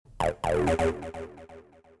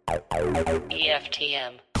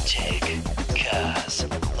EFTM. Tech, cars,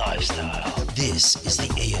 lifestyle. This is the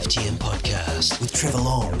EFTM podcast with Trevor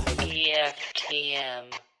Long.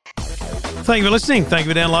 EFTM. Thank you for listening. Thank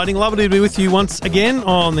you for downloading. Lovely to be with you once again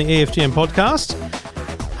on the EFTM podcast.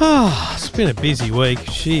 It's been a busy week.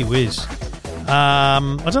 Gee whiz.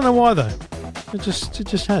 I don't know why though. It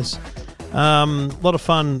just has. A lot of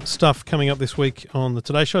fun stuff coming up this week on the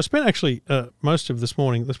Today Show. I spent actually most of this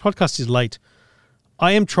morning. This podcast is late.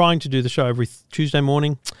 I am trying to do the show every Tuesday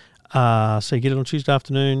morning. So you get it on Tuesday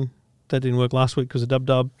afternoon. That didn't work last week because of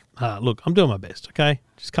Dub. Look, I'm doing my best, okay?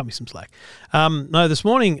 Just cut me some slack. No, this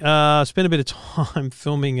morning, spent a bit of time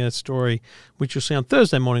filming a story, which you'll see on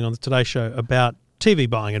Thursday morning on the Today Show, about TV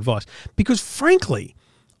buying advice. Because frankly,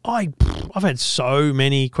 I've had so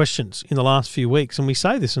many questions in the last few weeks, and we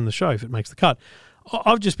say this in the show if it makes the cut.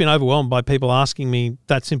 I've just been overwhelmed by people asking me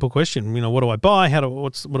that simple question. You know, what do I buy?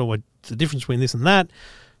 What's the difference between this and that?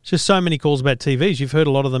 Just so many calls about TVs. You've heard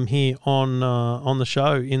a lot of them here on the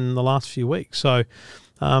show in the last few weeks. So it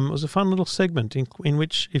was a fun little segment in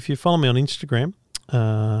which, if you follow me on Instagram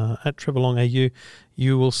at TrevorLongAU,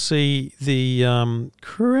 you will see the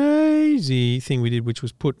crazy thing we did, which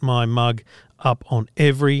was put my mug up on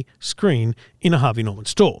every screen in a Harvey Norman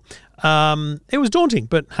store. It was daunting,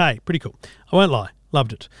 but hey, pretty cool. I won't lie,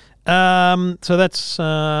 loved it. So that's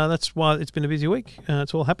why it's been a busy week.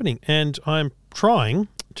 It's all happening, and I'm trying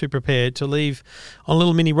to prepare to leave on a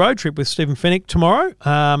little mini road trip with Stephen Fennick tomorrow.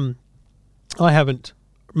 I haven't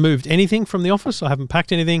moved anything from the office. I haven't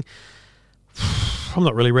packed anything. I'm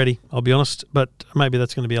not really ready, I'll be honest, but maybe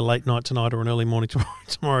that's going to be a late night tonight or an early morning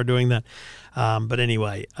tomorrow doing that. But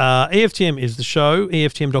anyway, EFTM is the show.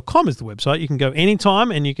 EFTM.com is the website. You can go anytime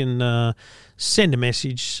and you can send a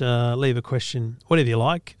message, leave a question, whatever you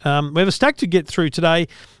like. We have a stack to get through today.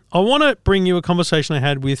 I want to bring you a conversation I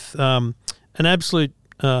had with an absolute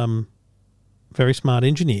very smart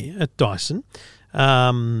engineer at Dyson,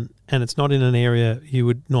 and it's not in an area you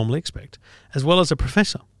would normally expect, as well as a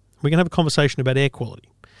professor. We're going to have a conversation about air quality.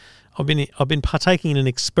 I've been partaking in an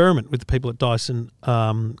experiment with the people at Dyson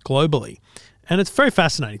globally, and it's very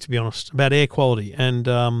fascinating, to be honest, about air quality, and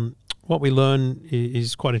what we learn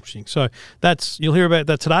is quite interesting. So you'll hear about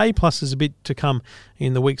that today, plus there's a bit to come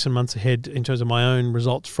in the weeks and months ahead in terms of my own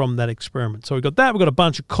results from that experiment. So we've got that, we've got a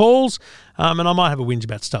bunch of calls, and I might have a whinge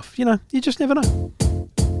about stuff. You know, you just never know.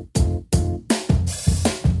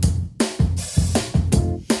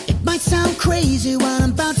 It might sound crazy what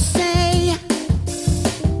I'm about to say,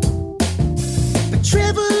 but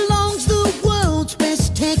Trevor Long's the world's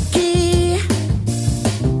best techie.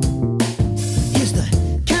 He's the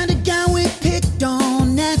kind of guy we picked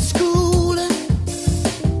on at school, and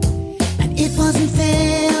it wasn't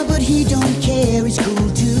fair, but he don't care, he's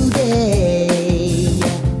cool today.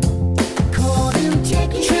 Call him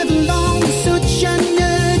techie. Trevor Long is such a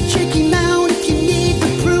nerd, check him out if you need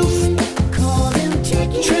the proof. Call him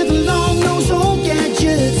techie. Trevor Long knows all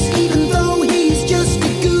gadgets, even though he's just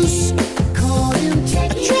a goose. Call him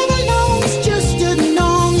techie. Trevor Long is just a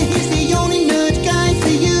nong, he's the only nerd guy for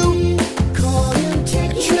you. Call him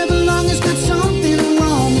techie. Trevor Long has got something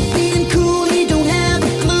wrong with being cool, he don't have a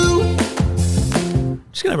clue.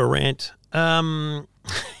 Just going to have a rant.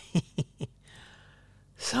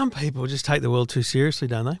 Some people just take the world too seriously,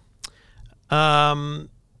 don't they?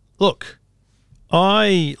 Look,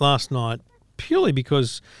 last night, purely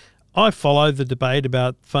because I followed the debate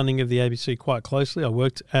about funding of the ABC quite closely. I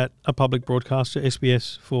worked at a public broadcaster,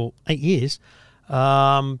 SBS, for 8 years,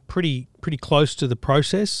 pretty close to the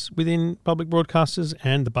process within public broadcasters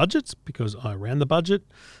and the budgets, because I ran the budget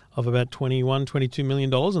of about $22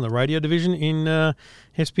 million in the radio division in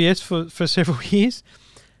SBS for several years.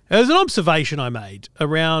 There's an observation I made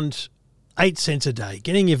around 8 cents a day,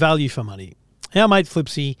 getting your value for money. Our mate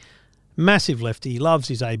Flipsy, massive lefty, loves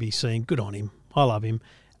his ABC, and good on him. I love him.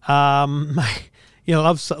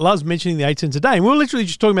 Loves mentioning the 8 cents a day. And we were literally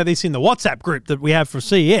just talking about this in the WhatsApp group that we have for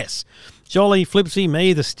CES. Jolly, Flipsy,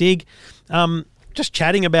 me, the Stig, just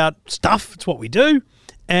chatting about stuff. It's what we do.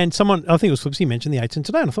 And someone, I think it was Flipsy, mentioned the 8 cents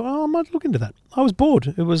a day. And I thought, I might look into that. I was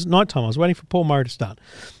bored. It was nighttime. I was waiting for Paul Murray to start.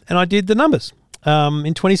 And I did the numbers.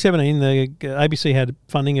 In 2017, the ABC had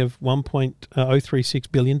funding of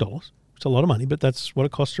 $1.036 billion. It's a lot of money, but that's what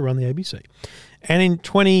it costs to run the ABC. And in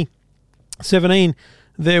 2017,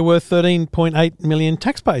 there were 13.8 million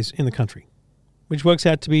taxpayers in the country, which works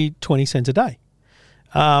out to be 20 cents a day.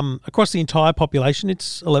 Across the entire population,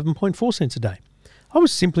 it's 11.4 cents a day. I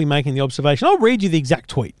was simply making the observation. I'll read you the exact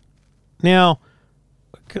tweet. Now,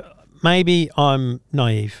 maybe I'm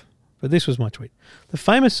naive, but this was my tweet. The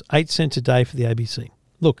famous 8 cents a day for the ABC.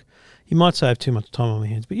 Look, You might say I have too much time on my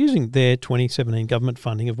hands, but using their 2017 government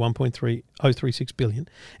funding of $1.3036 billion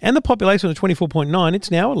and the population of 24.9,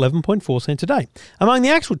 it's now 11.4 cents a day. Among the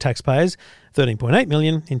actual taxpayers, 13.8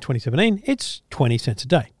 million in 2017, it's 20 cents a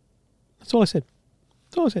day. That's all I said.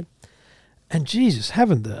 That's all I said. And Jesus,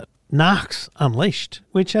 haven't the narcs unleashed,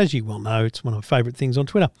 which, as you well know, it's one of my favourite things on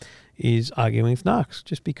Twitter, is arguing with narcs,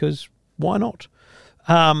 just because why not?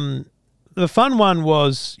 The fun one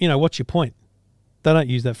was, what's your point? They don't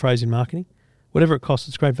use that phrase in marketing. Whatever it costs,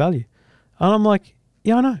 it's great value. And I'm like,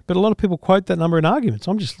 yeah, I know, but a lot of people quote that number in arguments.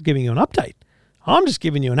 I'm just giving you an update. I'm just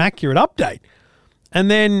giving you an accurate update.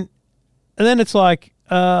 And then it's like,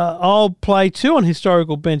 I'll play too on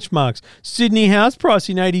historical benchmarks. Sydney house price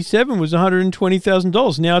in 87 was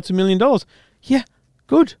 $120,000. Now it's $1 million. Yeah,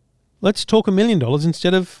 good. Let's talk $1 million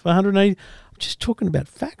instead of 180. I'm just talking about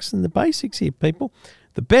facts and the basics here, people.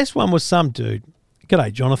 The best one was some dude,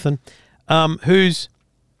 g'day Jonathan, whose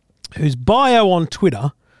bio on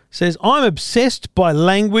Twitter says, I'm obsessed by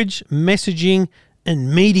language, messaging,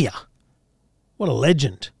 and media. What a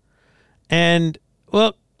legend. And,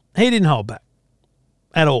 well, he didn't hold back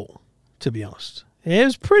at all, to be honest. It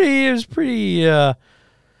was pretty, shall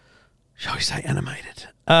we say, animated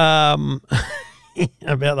about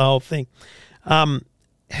the whole thing.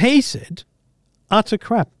 He said, utter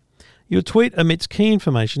crap. Your tweet omits key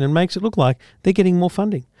information and makes it look like they're getting more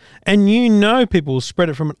funding. And people will spread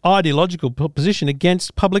it from an ideological position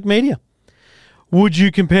against public media. Would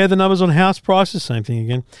you compare the numbers on house prices? Same thing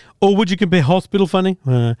again. Or would you compare hospital funding?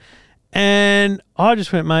 And I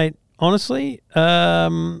just went, mate, honestly,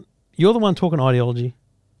 you're the one talking ideology.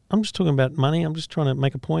 I'm just talking about money. I'm just trying to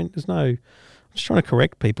make a point. I'm just trying to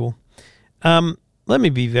correct people. Let me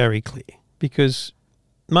be very clear, because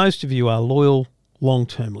most of you are loyal,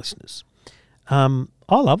 long-term listeners. I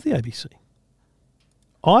love the ABC.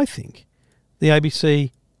 I think the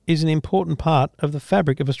ABC is an important part of the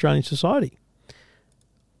fabric of Australian society.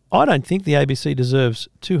 I don't think the ABC deserves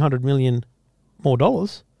 $200 million more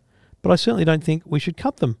dollars, but I certainly don't think we should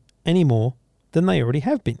cut them any more than they already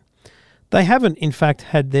have been. They haven't, in fact,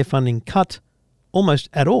 had their funding cut almost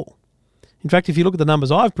at all. In fact, if you look at the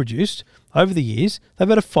numbers I've produced over the years, they've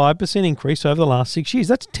had a 5% increase over the last 6 years.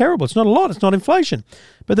 That's terrible. It's not a lot. It's not inflation.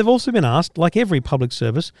 But they've also been asked, like every public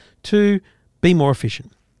service, to be more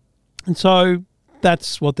efficient. And so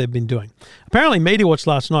that's what they've been doing. Apparently, Media Watch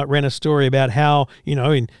last night ran a story about how, in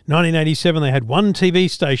 1987 they had one TV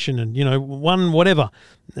station and, one whatever,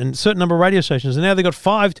 and a certain number of radio stations, and now they've got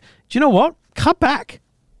 5. Do you know what? Cut back.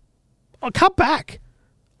 Cut back.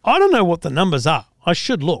 I don't know what the numbers are. I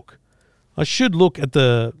should look at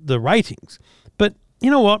the ratings. But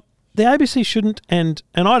you know what? The ABC shouldn't, and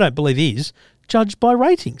I don't believe is, judged by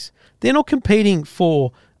ratings. They're not competing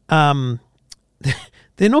for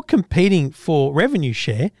revenue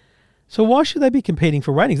share. So why should they be competing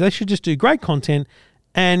for ratings? They should just do great content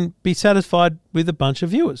and be satisfied with a bunch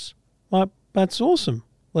of viewers. Like, that's awesome.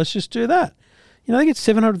 Let's just do that. They get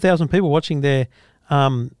 700,000 people watching their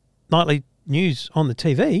nightly news on the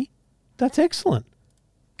TV. That's excellent.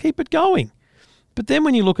 Keep it going. But then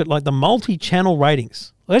when you look at like the multi-channel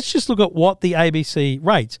ratings, let's just look at what the ABC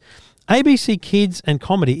rates. ABC Kids and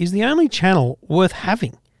Comedy is the only channel worth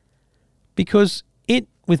having, because it,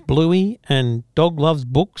 with Bluey and Dog Loves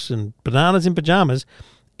Books and Bananas in Pajamas,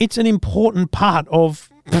 it's an important part of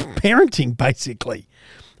parenting, basically.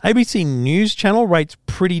 ABC News Channel rates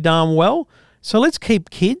pretty darn well. So let's keep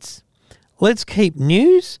kids. Let's keep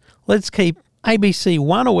news. Let's keep ABC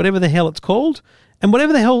One or whatever the hell it's called. And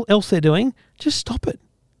whatever the hell else they're doing, just stop it.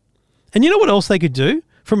 And you know what else they could do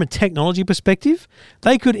from a technology perspective?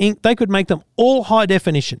 They could make them all high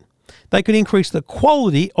definition. They could increase the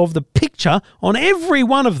quality of the picture on every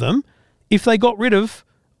one of them if they got rid of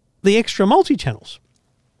the extra multi-channels.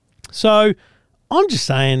 So I'm just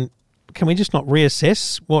saying, can we just not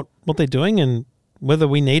reassess what they're doing and whether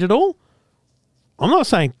we need it all? I'm not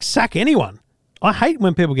saying sack anyone. I hate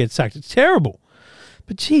when people get sacked. It's terrible.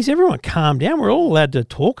 But geez, everyone calm down. We're all allowed to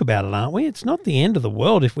talk about it, aren't we? It's not the end of the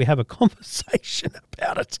world if we have a conversation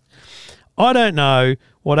about it. I don't know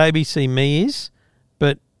what ABC Me is,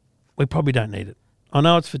 but we probably don't need it. I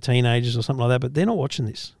know it's for teenagers or something like that, but they're not watching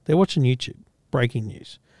this. They're watching YouTube, breaking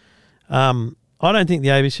news. I don't think the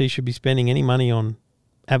ABC should be spending any money on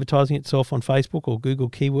advertising itself on Facebook or Google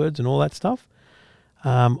keywords and all that stuff.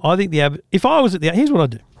 I think if I was at here's what I'd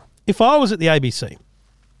do. If I was at the ABC,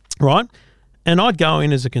 right, and I'd go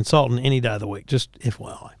in as a consultant any day of the week, just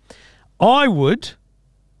FYI, I would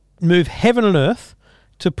move heaven and earth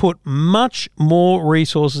to put much more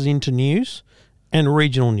resources into news and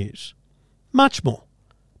regional news. Much more.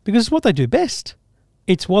 Because it's what they do best.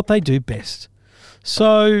 It's what they do best.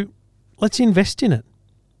 So let's invest in it.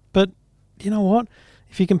 But you know what?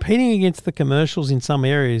 If you're competing against the commercials in some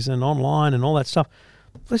areas and online and all that stuff,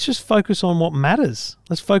 let's just focus on what matters.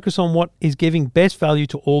 Let's focus on what is giving best value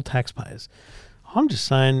to all taxpayers. I'm just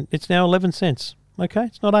saying it's now 11 cents. Okay,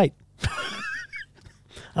 it's not 8.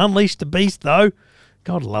 Unleash the beast, though.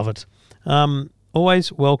 God love it.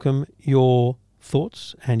 Always welcome your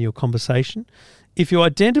thoughts and your conversation. If you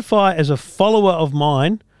identify as a follower of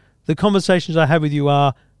mine, the conversations I have with you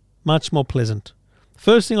are much more pleasant.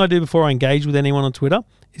 First thing I do before I engage with anyone on Twitter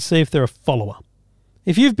is see if they're a follower.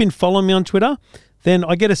 If you've been following me on Twitter, then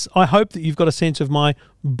I hope that you've got a sense of my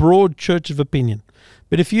broad church of opinion.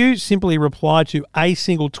 But if you simply reply to a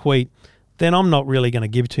single tweet, then I'm not really going to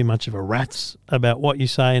give too much of a rat's about what you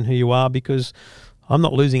say and who you are, because I'm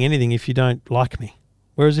not losing anything if you don't like me.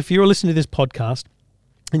 Whereas if you were listening to this podcast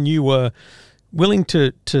and you were willing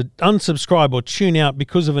to unsubscribe or tune out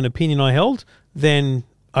because of an opinion I held, then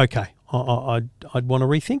okay, I'd want to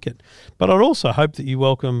rethink it. But I'd also hope that you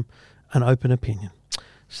welcome an open opinion.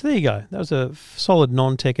 So there you go. That was a solid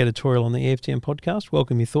non-tech editorial on the EFTM podcast.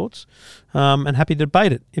 Welcome your thoughts and happy to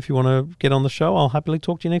debate it. If you want to get on the show, I'll happily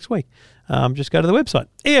talk to you next week. Just go to the website,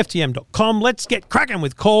 EFTM.com. Let's get cracking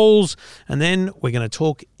with calls, and then we're going to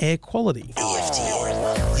talk air quality.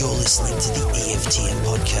 EFTM. You're listening to the EFTM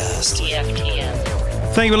podcast.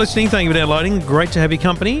 EFTM. Thank you for listening. Thank you for downloading. Great to have your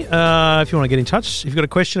company. If you want to get in touch, if you've got a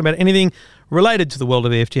question about anything related to the world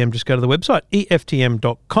of EFTM, just go to the website,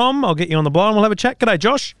 EFTM.com. I'll get you on the blind. We'll have a chat. G'day,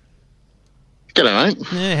 Josh. G'day, mate.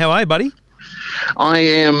 Yeah, how are you, buddy? I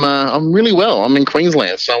am. I'm really well. I'm in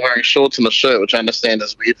Queensland, so I'm wearing shorts and a shirt, which I understand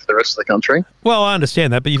is weird for the rest of the country. Well, I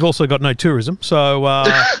understand that, but you've also got no tourism, so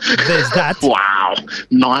there's that. Wow,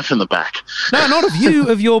 knife in the back. No, not of you,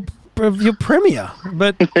 of your premier,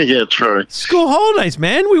 but yeah, true. School holidays,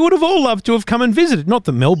 man. We would have all loved to have come and visited. Not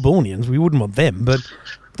the Melbournians, we wouldn't want them, but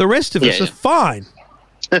the rest of us are fine.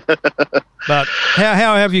 But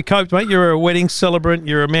how have you coped, mate? You're a wedding celebrant.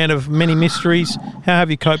 You're a man of many mysteries. How have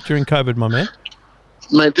you coped during COVID, my man?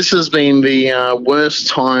 Mate, this has been the worst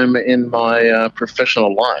time in my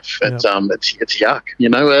professional life. It's yuck, you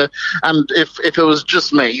know. And if it was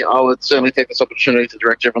just me, I would certainly take this opportunity to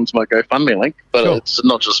direct everyone to my GoFundMe link. But It's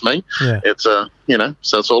not just me. Yeah. It's you know,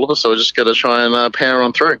 so it's all of us. So we just got to try and power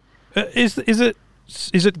on through.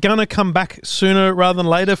 Is it going to come back sooner rather than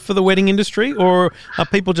later for the wedding industry, or are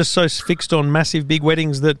people just so fixed on massive big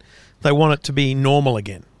weddings that they want it to be normal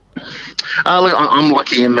again? Look, I'm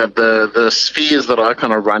lucky in that the spheres that I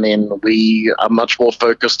kind of run in, we are much more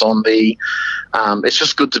focused on the it's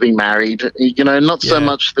just good to be married, you know, not so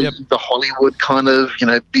much the Hollywood kind of, you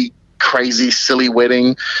know, big, crazy, silly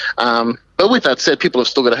wedding. But with that said, people have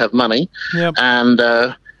still got to have money. Yep.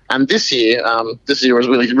 And this year was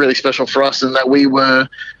really, really special for us in that we were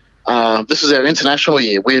this is our international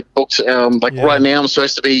year. We had booked, right now I'm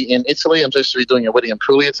supposed to be in Italy. I'm supposed to be doing a wedding in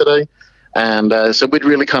Puglia today. And so we'd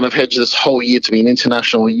really kind of hedged this whole year to be an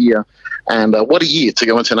international year. And what a year to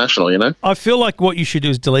go international, you know? I feel like what you should do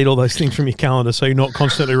is delete all those things from your calendar so you're not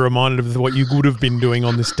constantly reminded of what you would have been doing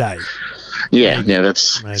on this day. Yeah,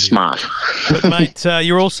 that's smart. But, mate,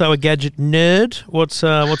 you're also a gadget nerd. What's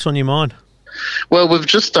on your mind? Well, we've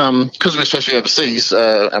just, because we're supposed to be overseas,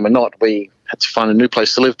 and we're not, we had to find a new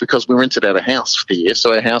place to live because we rented out a house for the year,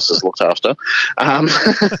 so our house is looked after.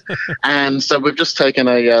 And so we've just taken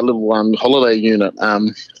a little holiday unit,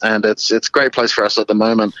 and it's a great place for us at the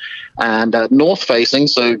moment. And north facing,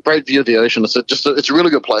 so great view of the ocean. It's a really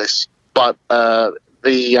good place, but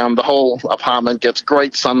the whole apartment gets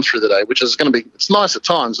great sun through the day, which is going to be, it's nice at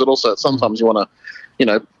times, but also sometimes you want to, you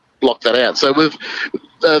know, block that out. So we've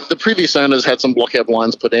the previous owners had some blockout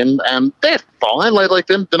blinds put in, and they're fine. Like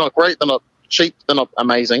them, they're not great, they're not cheap, they're not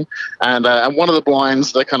amazing. And one of the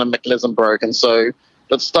blinds, the kind of mechanism broke, and so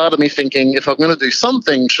that started me thinking, if I'm going to do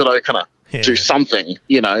something, should I kind of do something,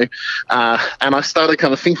 you know? And I started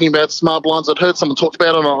kind of thinking about smart blinds. I'd heard someone talk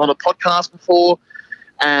about it on a podcast before,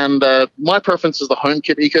 and my preference is the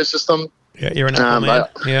HomeKit ecosystem. Yeah, you're an Apple man.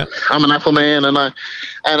 Yeah, I'm an Apple man, and I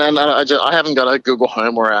haven't got a Google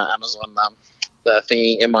Home or an Amazon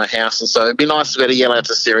thingy in my house, and so it'd be nice to be able to yell out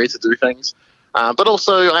to Siri to do things. But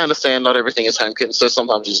also, I understand not everything is HomeKit, and so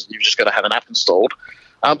sometimes you've just got to have an app installed.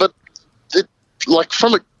 But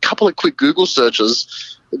from a couple of quick Google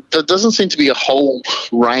searches, there doesn't seem to be a whole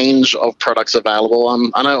range of products available.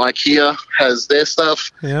 I know IKEA has their stuff,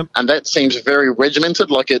 and that seems very regimented.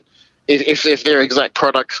 Like it if their exact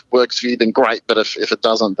product works for you, then great. But if it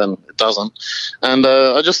doesn't, then it doesn't. And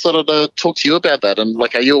I just thought I'd talk to you about that. And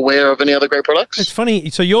are you aware of any other great products? It's funny.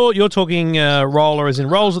 So you're talking roller as in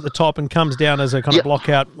rolls at the top and comes down as a kind of block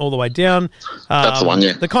out all the way down. That's the one,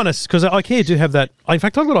 yeah. The kind of, because IKEA do have that. In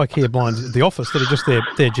fact, I've got IKEA blinds at the office that are just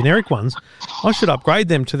their generic ones. I should upgrade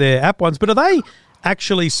them to their app ones. But are they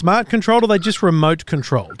actually smart controlled, or are they just remote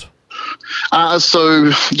controlled?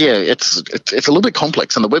 So yeah, it's a little bit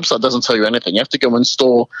complex, and the website doesn't tell you anything. You have to go in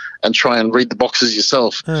store and try and read the boxes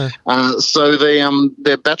yourself. So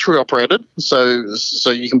they're battery operated, so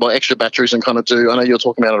you can buy extra batteries and kind of do. I know you were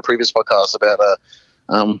talking about on a previous podcast about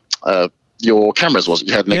your cameras.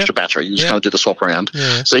 You had an extra battery. You just kind of do the swap around.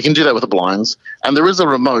 Yeah. So you can do that with the blinds, and there is a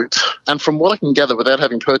remote. And from what I can gather, without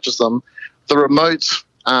having purchased them, the remote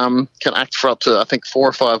can act for up to, I think, 4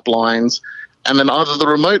 or 5 blinds. And then either the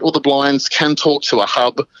remote or the blinds can talk to a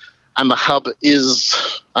hub, and the hub is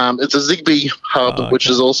it's a Zigbee hub, which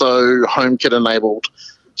is also HomeKit enabled.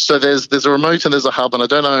 So there's a remote and there's a hub, and I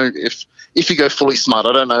don't know if you go fully smart,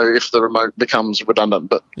 I don't know if the remote becomes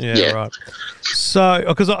redundant. But yeah. Right. So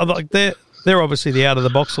because they're obviously the out of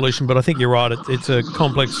the box solution, but I think you're right. It's a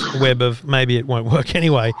complex web of maybe it won't work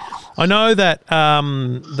anyway. I know that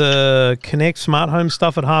the Connect smart home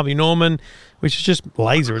stuff at Harvey Norman, which is just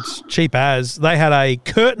laser. It's cheap as. They had a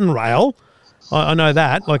curtain rail. I know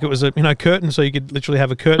that. Like it was a curtain, so you could literally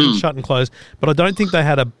have a curtain shut and close. But I don't think they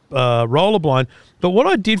had a roller blind. But what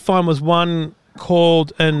I did find was one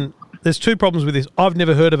called, and there's 2 problems with this. I've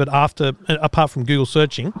never heard of it apart from Google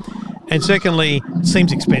searching. And secondly, it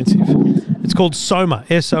seems expensive. It's called Soma,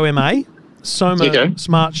 S-O-M-A. Soma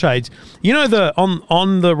Smart Shades. You know,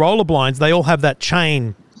 on the roller blinds, they all have that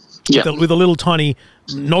chain with a little tiny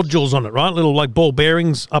nodules on it, right? Little like ball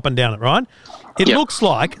bearings up and down it, right? It looks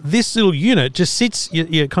like this little unit just sits,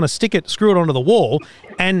 you kind of stick it, screw it onto the wall,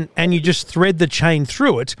 and you just thread the chain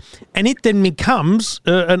through it, and it then becomes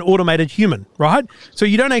an automated human, right? So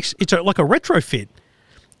you don't actually, it's like a retrofit.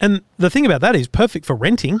 And the thing about that is perfect for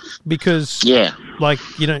renting because, like,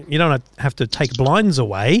 you don't have to take blinds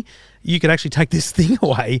away. You can actually take this thing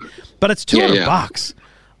away, but it's $200.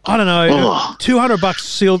 I don't know.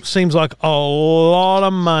 $200 seems like a lot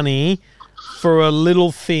of money for a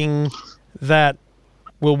little thing that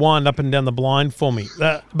will wind up and down the blind for me.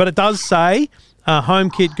 But it does say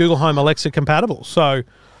HomeKit, Google Home, Alexa compatible. So,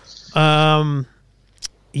 like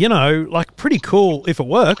pretty cool if it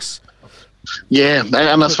works. Yeah,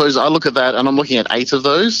 and I suppose I look at that, and I'm looking at 8 of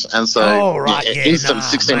those, and so instant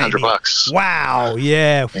 $1,600. Wow,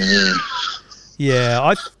 yeah. Yeah,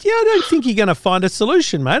 I don't think you're going to find a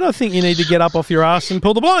solution, mate. I think you need to get up off your ass and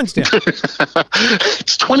pull the blinds down.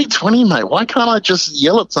 It's 2020, mate. Why can't I just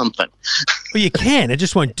yell at something? Well, you can. It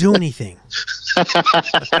just won't do anything.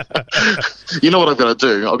 You know what I've got to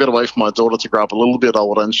do? I've got to wait for my daughter to grow up a little bit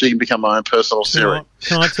older, and she can become my own personal Siri.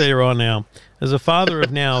 Can I tell you right now, as a father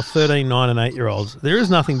of now 13, 9 and 8-year-olds, there is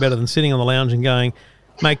nothing better than sitting on the lounge and going,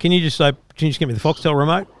 mate, can you just get me the Foxtel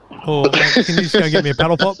remote? Or can you just go get me a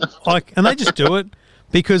paddle pop? And they just do it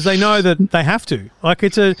because they know that they have to. Like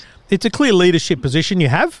it's a clear leadership position you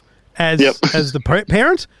have as the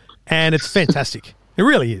parent, and it's fantastic. It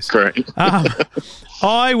really is. Great.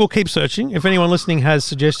 I will keep searching. If anyone listening has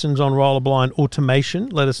suggestions on roller blind automation,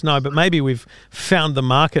 let us know. But maybe we've found the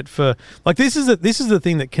market for this is the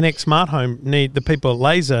thing that Connect Smart Home the people at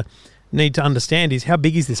Laser need to understand is how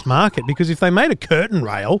big is this market? Because if they made a curtain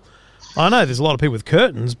rail, I know there's a lot of people with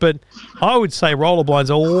curtains, but I would say roller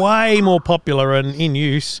blinds are way more popular and in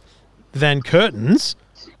use than curtains.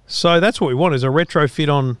 So that's what we want is a retrofit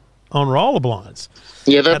on roller blinds.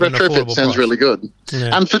 Yeah, that retrofit sounds really good.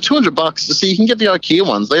 Yeah. And for $200, so you can get the IKEA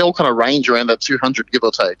ones. They all kind of range around that 200, give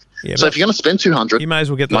or take. Yeah, so if you're going to spend $200, you may as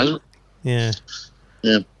well get them. Yeah.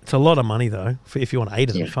 It's a lot of money though, if you want 8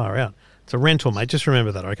 of them. Far out. It's a rental, mate. Just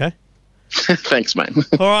remember that, okay? Thanks, mate.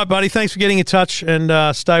 All right, buddy. Thanks for getting in touch,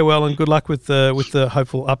 and stay well, and good luck with the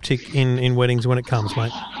hopeful uptick in weddings when it comes,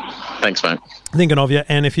 mate. Thanks, mate. Thinking of you.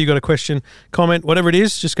 And if you've got a question, comment, whatever it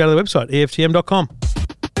is, just go to the website, EFTM.com.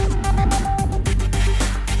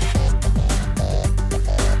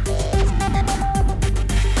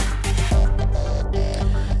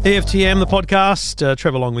 EFTM, the podcast.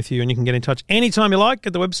 Trevor along with you, and you can get in touch anytime you like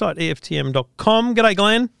at the website, EFTM.com. G'day,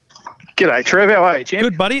 Glenn. G'day, Trev. How are you, champ?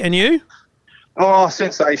 Good, buddy. And you? Oh,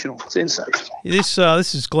 sensational. This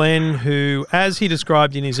is Glenn, who, as he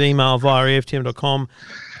described in his email via EFTM.com,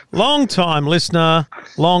 long-time listener,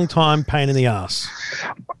 long-time pain in the ass.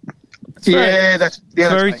 That's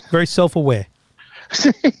very, very self-aware.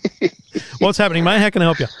 What's happening, mate? How can I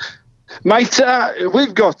help you? Mate,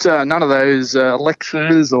 we've got none of those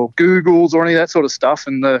Alexas or Googles or any of that sort of stuff,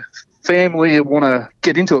 and the family want to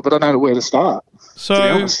get into it, but I don't know where to start.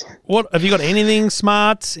 So, what have you got? Anything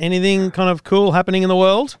smart? Anything kind of cool happening in the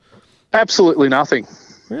world? Absolutely nothing.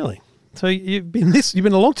 Really? So you've been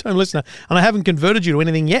a long-term listener, and I haven't converted you to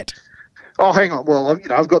anything yet. Oh, hang on. Well,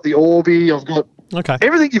 I've got the Orbi. I've got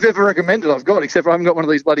everything you've ever recommended. I've got, except I haven't got one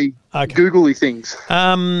of these bloody googly things.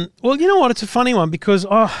 Well, you know what? It's a funny one because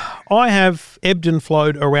I have ebbed and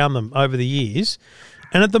flowed around them over the years,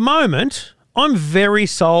 and at the moment, I'm very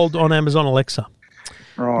sold on Amazon Alexa.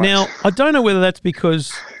 Right. Now, I don't know whether that's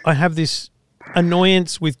because I have this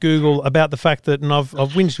annoyance with Google about the fact that, and I've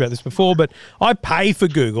whinged about this before, but I pay for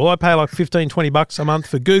Google. I pay like $15-20 a month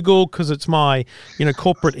for Google because it's my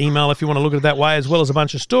corporate email, if you want to look at it that way, as well as a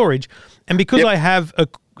bunch of storage. And because I have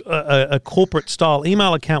a corporate style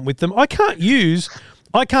email account with them, I can't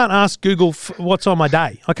ask Google what's on my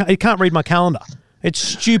day. It can't read my calendar. It's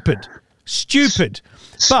stupid.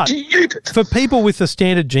 But for people with a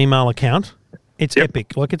standard Gmail account, it's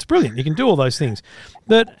epic. Like, it's brilliant. You can do all those things.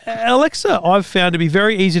 But Alexa, I've found to be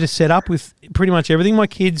very easy to set up with pretty much everything. My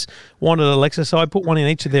kids wanted Alexa, so I put one in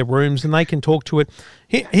each of their rooms and they can talk to it.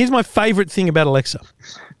 Here's my favourite thing about Alexa.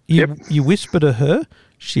 You whisper to her,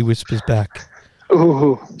 she whispers back.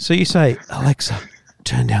 Ooh. So you say, Alexa,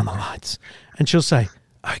 turn down the lights. And she'll say,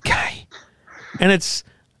 okay. And it's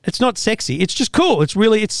not sexy. It's just cool. It's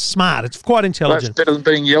smart. It's quite intelligent. That's better than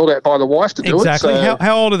being yelled at by the wife to do it. Exactly. So.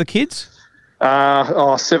 How old are the kids?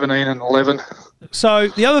 17 and 11. So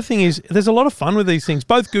the other thing is there's a lot of fun with these things.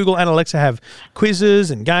 Both Google and Alexa have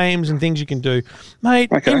quizzes and games and things you can do.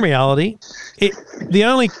 Mate, in reality, the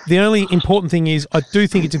only important thing is I do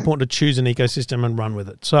think it's important to choose an ecosystem and run with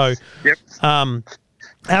it. So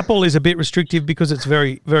Apple is a bit restrictive because it's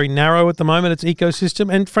very, very narrow at the moment, its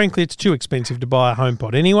ecosystem, and frankly it's too expensive to buy a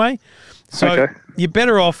HomePod anyway. So you're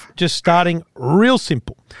better off just starting real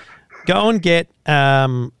simple. Go and get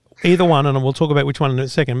either one, and we'll talk about which one in a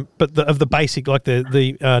second, but of the basic, like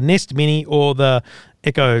the Nest Mini or the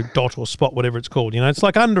Echo Dot or Spot, whatever it's called. It's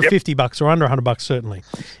like under $50 or under $100 certainly.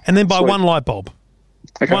 And then buy one light bulb.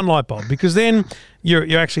 Okay. One light bulb, because then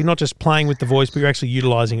you're actually not just playing with the voice, but you're actually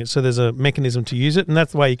utilising it. So there's a mechanism to use it, and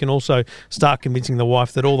that's the way you can also start convincing the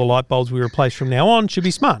wife that all the light bulbs we replace from now on should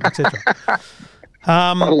be smart, etc.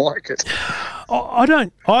 I like it. I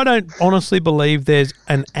don't honestly believe there's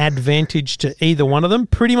an advantage to either one of them.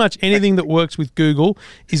 Pretty much anything that works with Google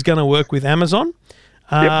is going to work with Amazon.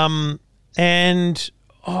 And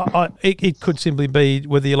it could simply be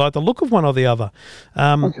whether you like the look of one or the other.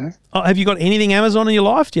 Have you got anything Amazon in your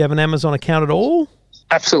life? Do you have an Amazon account at all?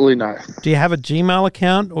 Absolutely no. Do you have a Gmail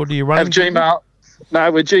account, or do you run? Have Gmail?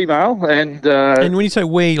 No, we're Gmail, and when you say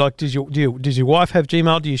we, like, does your wife have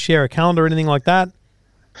Gmail? Do you share a calendar or anything like that?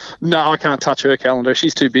 No, I can't touch her calendar.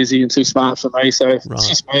 She's too busy and too smart for me, so it's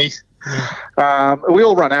just me. Yeah. We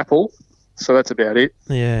all run Apple, so that's about it.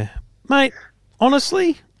 Yeah, mate.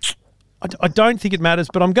 Honestly, I don't think it matters,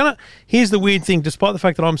 but here's the weird thing. Despite the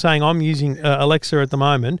fact that I'm saying I'm using Alexa at the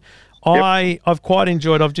moment, I've quite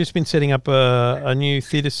enjoyed. I've just been setting up a new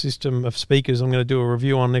theatre system of speakers. I'm going to do a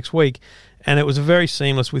review on next week, and it was very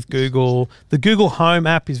seamless with Google. The Google Home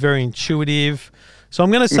app is very intuitive. So I'm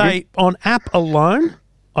going to say on app alone,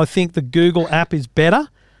 I think the Google app is better,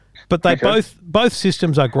 but they both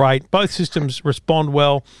systems are great. Both systems respond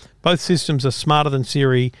well. Both systems are smarter than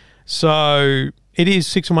Siri. So it is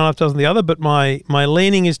 6 of one, half dozen the other, but my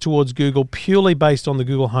leaning is towards Google purely based on the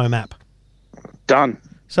Google Home app. Done.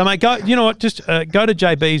 So, mate, you know what? Just go to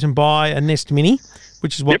JB's and buy a Nest Mini,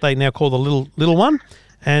 which is what they now call the little one,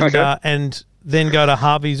 and then go to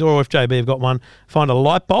Harvey's, or if JB have got one, find a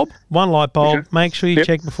light bulb, one light bulb. Okay. Make sure you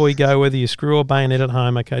check before you go whether you screw or bayonet at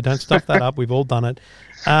home. Okay, don't stuff that up. We've all done it.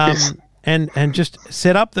 And just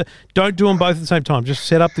set up don't do them both at the same time. Just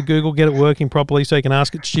set up the Google, get it working properly so you can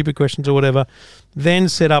ask it stupid questions or whatever. Then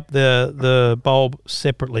set up the bulb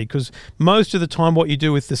separately, because most of the time what you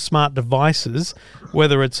do with the smart devices,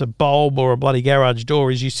 whether it's a bulb or a bloody garage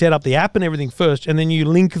door, is you set up the app and everything first, and then you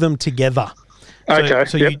link them together.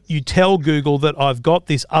 So you tell Google that I've got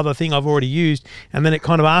this other thing I've already used, and then it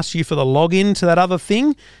kind of asks you for the login to that other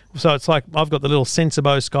thing. So it's like I've got the little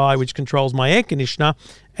Sensibo Sky, which controls my air conditioner,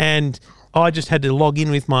 and I just had to log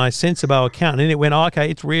in with my Sensibo account, and it went, okay,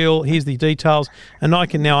 it's real, here's the details, and I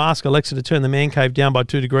can now ask Alexa to turn the man cave down by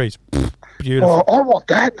 2 degrees. Beautiful. Oh, I want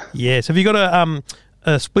that. Yes. Have you got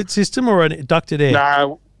a split system or a ducted air?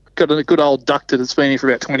 No. Got a good old ducted. It's been here for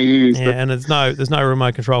about 20 years. Yeah, and there's no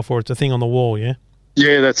remote control for it. It's a thing on the wall, yeah?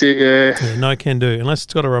 Yeah, that's it, yeah, no can do. Unless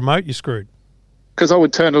it's got a remote, you're screwed. Because I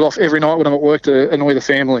would turn it off every night when I'm at work to annoy the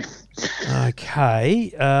family.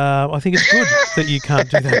 Okay. I think it's good that you can't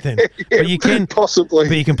do that then. But you can possibly.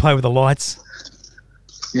 But you can play with the lights.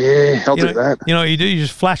 Yeah, I'll do that. You know what you do? You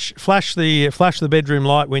just flash the bedroom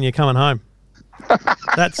light when you're coming home.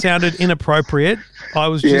 That sounded inappropriate. I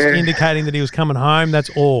was just indicating that he was coming home. That's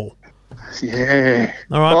all. Yeah.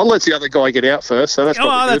 All right. Well, I'll let the other guy get out first. So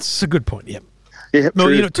that's a good point. Yeah. Yeah.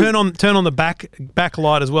 Well, turn on the back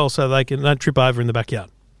light as well, so they don't trip over in the backyard.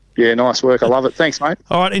 Yeah, nice work. I love it. Thanks, mate.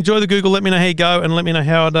 All right, enjoy the Google. Let me know how you go, and let me know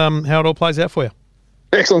how it all plays out for you.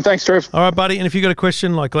 Excellent. Thanks, Trev. All right, buddy. And if you've got a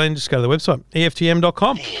question like Glenn, just go to the website,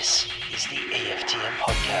 EFTM.com. This is the EFTM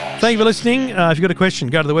podcast. Thank you for listening. If you've got a question,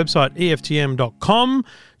 go to the website, EFTM.com.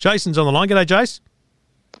 Jason's on the line. G'day, Jace.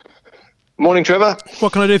 Morning, Trevor.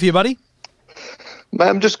 What can I do for you, buddy?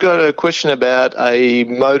 I've just got a question about a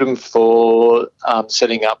modem for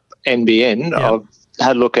setting up NBN. Yep. I've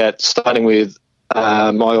had a look at starting with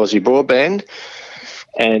my Aussie Broadband,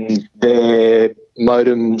 and their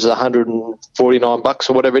modem's $149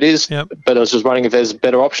 or whatever it is. Yep. But I was just wondering if there's a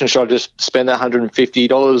better option. Should I just spend that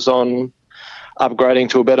 $150 on upgrading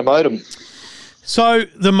to a better modem? So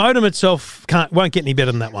the modem itself won't get any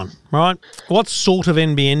better than that one, right? What sort of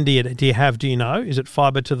NBN do you have? Do you know? Is it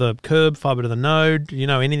fibre to the curb, fibre to the node? Do you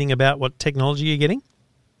know anything about what technology you're getting?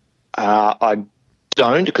 I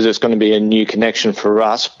don't, because it's going to be a new connection for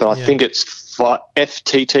us, but I think it's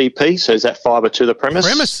FTTP, so is that fibre to the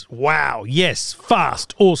premise? Wow, yes,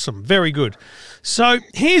 fast, awesome, very good. So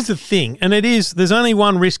here's the thing, and there's only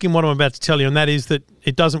one risk in what I'm about to tell you, and that is that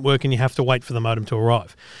it doesn't work and you have to wait for the modem to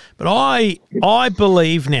arrive. But I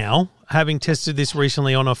believe now, having tested this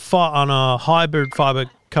recently on a hybrid fibre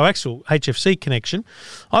coaxial HFC connection,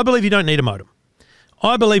 I believe you don't need a modem.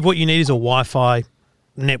 I believe what you need is a Wi-Fi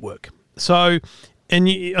network. So, and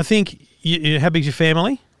I think, how big's your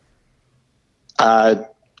family?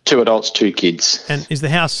 2 adults, 2 kids. And is the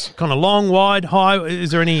house kind of long, wide, high? Is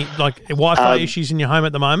there any Wi-Fi issues in your home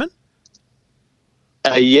at the moment?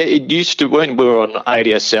 Yeah, it used to, when we were on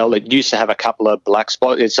ADSL, it used to have a couple of black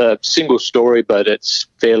spots. It's a single story, but it's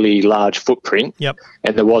fairly large footprint. Yep.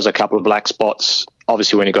 And there was a couple of black spots,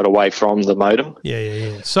 obviously, when you got away from the modem.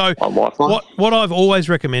 Yeah. So on Wi-Fi. What I've always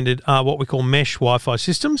recommended are what we call mesh Wi-Fi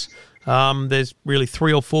systems. There's really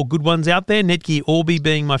 3 or 4 good ones out there, Netgear Orbi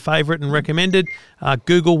being my favourite and recommended,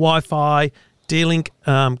 Google Wi-Fi, D-Link,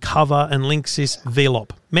 Cover, and Linksys VLOP.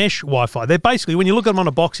 Mesh Wi-Fi. They're basically, when you look at them on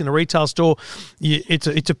a box in a retail store,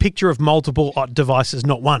 it's a picture of multiple devices,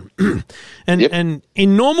 not one. And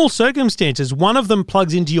in normal circumstances, one of them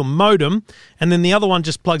plugs into your modem and then the other one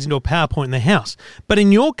just plugs into a power point in the house. But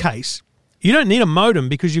in your case, you don't need a modem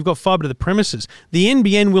because you've got fibre to the premises. The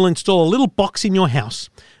NBN will install a little box in your house,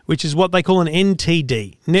 which is what they call an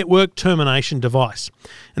NTD, Network Termination Device.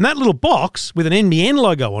 And that little box with an NBN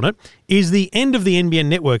logo on it is the end of the NBN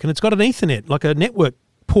network, and it's got an Ethernet, like a network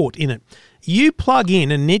port in it. You plug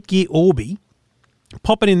in a Netgear Orbi,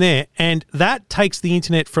 pop it in there, and that takes the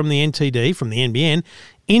internet from the NTD, from the NBN,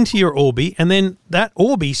 into your Orbi, and then that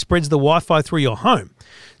Orbi spreads the Wi-Fi through your home.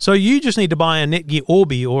 So you just need to buy a Netgear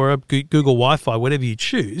Orbi or a Google Wi-Fi, whatever you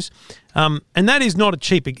choose, and that is not a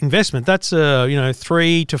cheap investment. That's a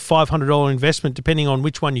 $300 to $500 investment, depending on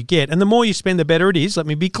which one you get. And the more you spend, the better it is. Let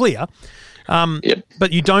me be clear.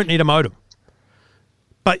 But you don't need a modem.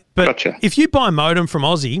 But Gotcha. If you buy a modem from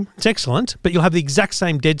Aussie, it's excellent, but you'll have the exact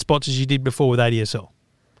same dead spots as you did before with ADSL.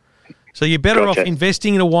 So you're better off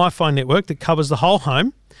investing in a Wi-Fi network that covers the whole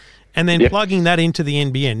home, and then plugging that into the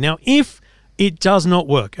NBN. Now, if it does not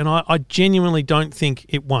work, and I genuinely don't think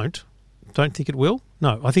it won't. Don't think it will?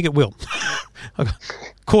 No, I think it will. I got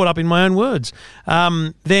caught up in my own words.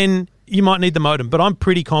 Then you might need the modem, but I'm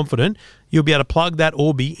pretty confident you'll be able to plug that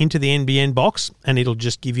Orbi into the NBN box and it'll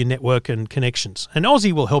just give you network and connections. And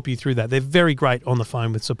Aussie will help you through that. They're very great on the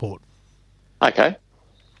phone with support. Okay.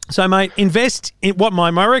 So, mate, invest in what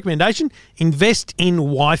my recommendation, invest in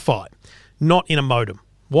Wi-Fi, not in a modem.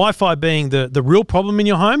 Wi-Fi being the real problem in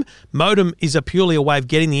your home. Modem is purely a way of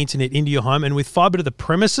getting the internet into your home, and with fibre to the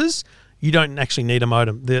premises, you don't actually need a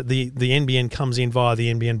modem. The NBN comes in via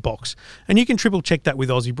the NBN box, and you can triple check that with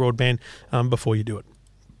Aussie Broadband before you do it.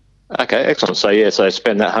 Okay, excellent. So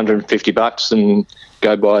spend that $150 and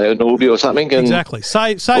go buy an Orbi or something. And exactly.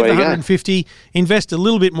 Save the $150, invest a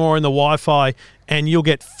little bit more in the Wi-Fi, and you'll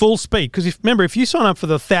get full speed. Because if you sign up for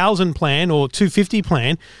the 1,000 plan or 250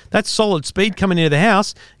 plan, that's solid speed coming into the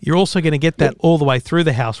house. You're also going to get that all the way through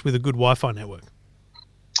the house with a good Wi-Fi network.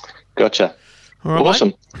 Gotcha. All right, awesome.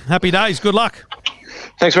 Mate. Happy days. Good luck.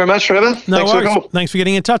 Thanks very much, Trevor. No Thanks worries. for the call. Thanks for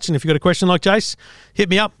getting in touch. And if you've got a question like Jace, hit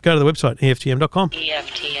me up. Go to the website, EFTM.com.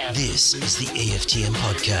 EFTM. This is the EFTM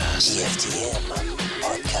podcast. EFTM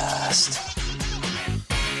podcast.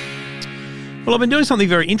 Well, Well, I've been doing something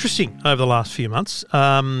very interesting over the last few months.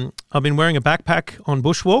 I've been wearing a backpack on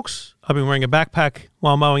bushwalks. I've been wearing a backpack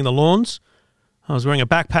while mowing the lawns. I was wearing a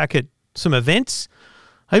backpack at some events.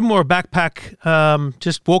 I even wore a backpack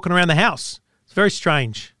just walking around the house. It's very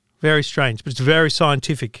strange, but it's very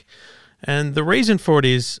scientific. And the reason for it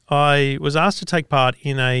is I was asked to take part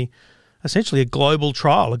in essentially a global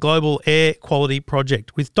trial, a global air quality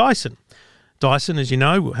project with Dyson. Dyson, as you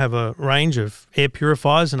know, have a range of air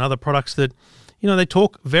purifiers and other products that, they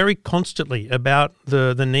talk very constantly about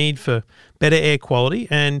the need for better air quality.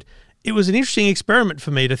 And it was an interesting experiment for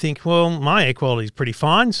me to think, well, my air quality is pretty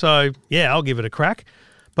fine, so yeah, I'll give it a crack.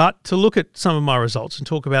 But to look at some of my results and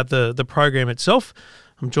talk about the program itself,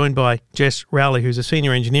 I'm joined by Jess Rowley, who's a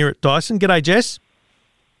senior engineer at Dyson. G'day, Jess.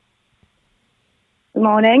 Good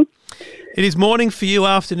morning. It is morning for you,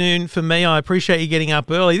 afternoon for me. I appreciate you getting up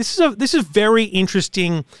early. This is a very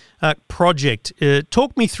interesting project.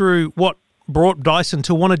 Talk me through what brought Dyson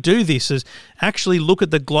to want to do this, is actually look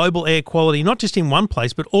at the global air quality, not just in one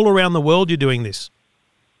place, but all around the world you're doing this.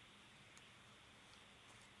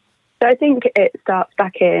 So I think it starts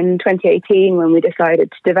back in 2018 when we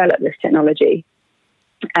decided to develop this technology.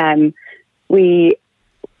 We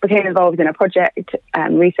became involved in a project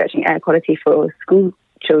researching air quality for school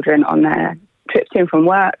children on their trips to and from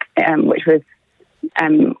work, which was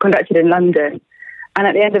conducted in London. And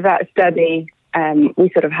at the end of that study, we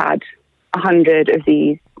sort of had 100 of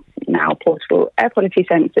these now portable air quality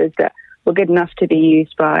sensors that were good enough to be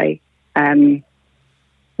used by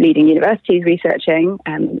leading universities researching.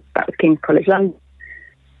 That was King's College London.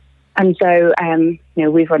 And so,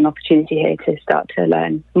 we've got an opportunity here to start to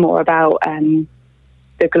learn more about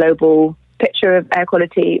the global picture of air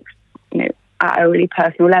quality, at a really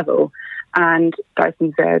personal level. And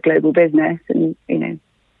Dyson's a global business, and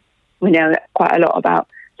we know quite a lot about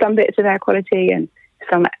some bits of air quality, and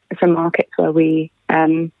some markets where we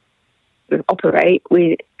operate,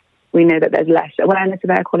 we know that there's less awareness of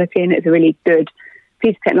air quality, and it's a really good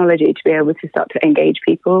piece of technology to be able to start to engage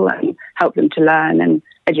people and help them to learn and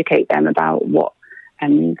educate them about what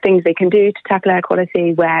things they can do to tackle air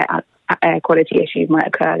quality, where air quality issues might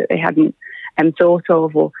occur that they hadn't thought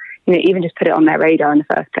of, or even just put it on their radar in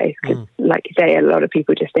the first place. Because, like you say, a lot of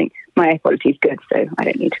people just think my air quality is good, so I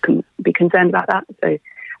don't need to be concerned about that. So,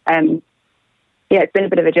 it's been a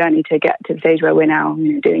bit of a journey to get to the stage where we're now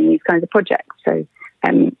doing these kinds of projects. So,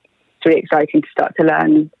 it's really exciting to start to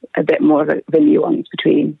learn a bit more of the nuance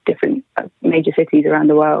between different major cities around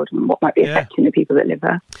the world and what might be affecting the people that live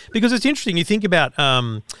there. Because it's interesting, you think about,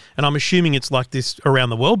 and I'm assuming it's like this around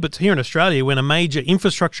the world, but here in Australia, when a major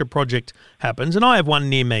infrastructure project happens, and I have one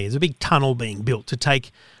near me, there's a big tunnel being built to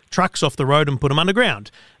take trucks off the road and put them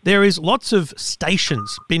underground. There is lots of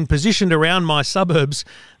stations been positioned around my suburbs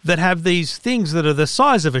that have these things that are the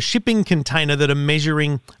size of a shipping container that are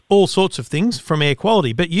measuring all sorts of things from air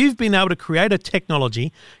quality. But you've been able to create a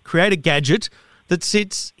technology, create a gadget that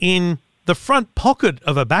sits in the front pocket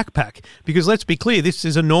of a backpack. Because let's be clear, this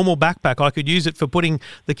is a normal backpack. I could use it for putting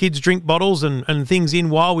the kids' drink bottles and things in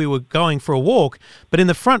while we were going for a walk. But in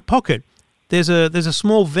the front pocket, there's a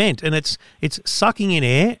small vent, and it's sucking in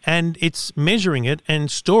air, and it's measuring it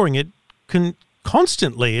and storing it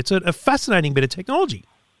constantly. It's a fascinating bit of technology.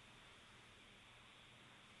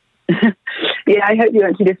 Yeah, I hope you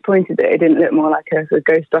weren't too disappointed that it didn't look more like a sort of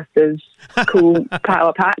Ghostbusters cool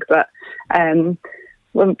power pack, but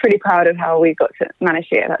we're pretty proud of how we got to manage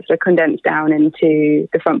to get that sort of condensed down into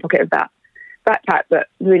the front pocket of that backpack. But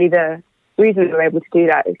really the reason that we're able to do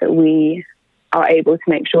that is that we are able to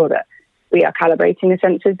make sure that we are calibrating the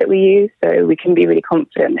sensors that we use, so we can be really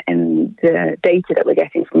confident in the data that we're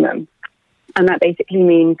getting from them. And that basically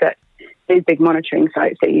means that those big monitoring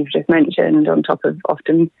sites that you've just mentioned, on top of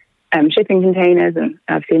often shipping containers, and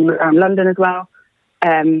I've seen them around London as well,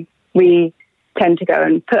 we tend to go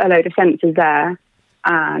and put a load of sensors there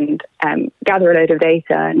and gather a load of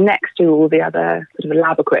data next to all the other sort of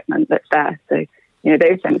lab equipment that's there. So,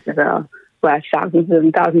 those sensors are worth thousands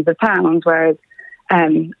and thousands of pounds, whereas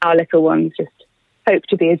our little ones just hope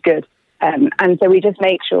to be as good. And so we just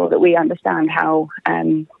make sure that we understand how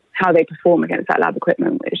they perform against that lab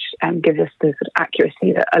equipment, which gives us the sort of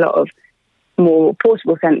accuracy that a lot of more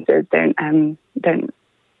portable sensors don't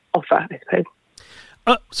offer, I suppose.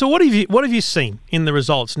 So what have you seen in the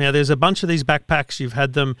results? Now, there's a bunch of these backpacks. You've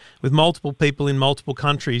had them with multiple people in multiple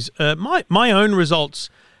countries. My own results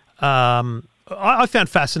I found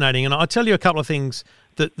fascinating, and I'll tell you a couple of things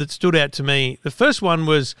that stood out to me. The first one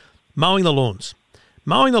was mowing the lawns.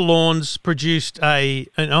 Mowing the lawns produced a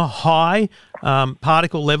high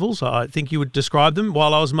particle levels, I think you would describe them,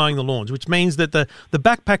 while I was mowing the lawns, which means that the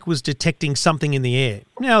backpack was detecting something in the air.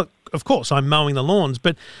 Now, of course, I'm mowing the lawns,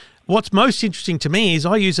 but what's most interesting to me is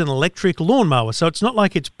I use an electric lawnmower, so it's not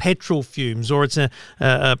like it's petrol fumes or it's a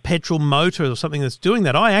petrol motor or something that's doing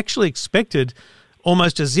that. I actually expected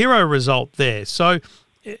almost a zero result there. So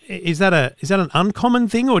is that an uncommon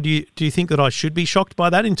thing, or do you think that I should be shocked by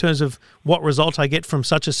that in terms of what result I get from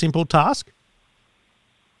such a simple task?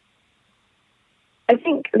 I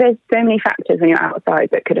think there's so many factors when you're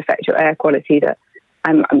outside that could affect your air quality that,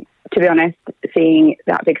 to be honest, seeing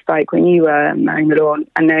that big spike when you were mowing the lawn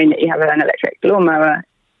and knowing that you have an electric lawnmower,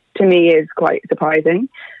 to me is quite surprising.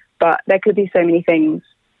 But there could be so many things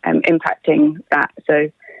impacting that. So,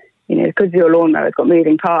 because your lawnmower's got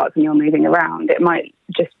moving parts and you're moving around, it might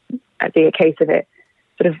just be a case of it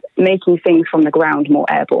sort of making things from the ground more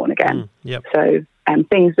airborne again. Yep. So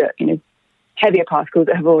things that, heavier particles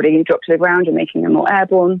that have already dropped to the ground and making them more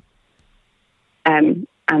airborne. And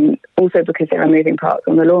also because there are moving parts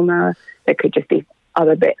on the lawnmower, there could just be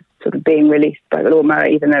other bits sort of being released by the lawnmower,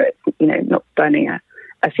 even though it's, not burning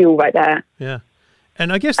a fuel right there. Yeah.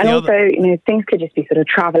 And I guess things could just be sort of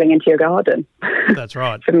travelling into your garden. That's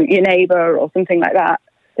right. From your neighbour or something like that.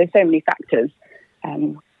 There's so many factors.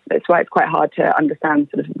 That's why it's quite hard to understand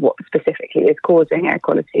sort of what specifically is causing air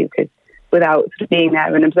quality, because without sort of being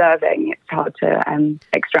there and observing, it's hard to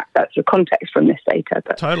extract that sort of context from this data.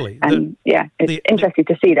 But, totally. It's interesting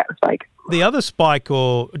to see that spike. The other spike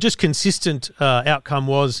or just consistent outcome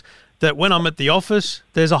was that when I'm at the office,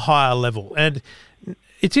 there's a higher level. And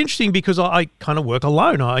it's interesting because I kind of work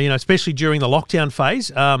alone, especially during the lockdown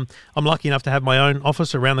phase. I'm lucky enough to have my own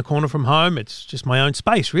office around the corner from home. It's just my own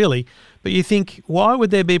space, really. But you think, why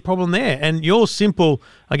would there be a problem there? And your simple,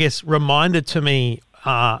 I guess, reminder to me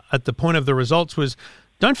at the point of the results was,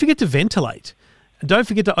 don't forget to ventilate. Don't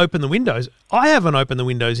forget to open the windows. I haven't opened the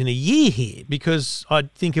windows in a year here because I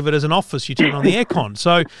think of it as an office. You turn on the aircon.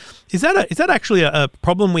 So is that actually a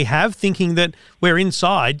problem we have, thinking that we're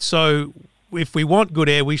inside, so if we want good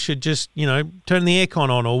air, we should just, turn the aircon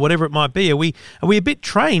on or whatever it might be? Are we a bit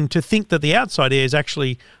trained to think that the outside air is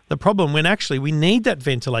actually the problem when actually we need that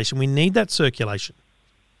ventilation, we need that circulation?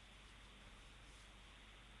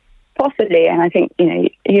 Possibly, and I think, you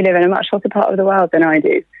live in a much hotter part of the world than I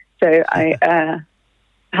do. So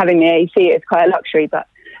having the AC is quite a luxury, but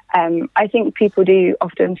I think people do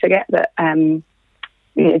often forget that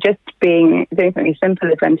just doing something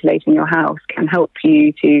simple as ventilating your house can help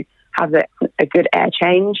you to have a good air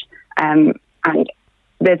change. And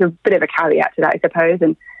there's a bit of a caveat to that, I suppose,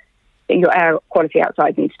 and your air quality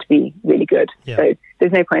outside needs to be really good. Yeah. So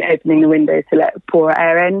there's no point opening the windows to let poorer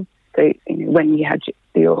air in. So when you had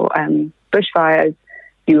your bushfires,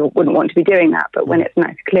 you wouldn't want to be doing that. But when it's a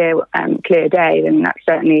nice clear day, then that's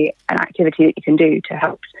certainly an activity that you can do to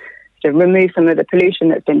help to remove some of the pollution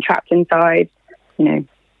that's been trapped inside.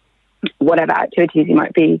 Whatever activities you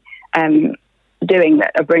might be doing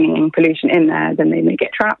that are bringing pollution in there, then they may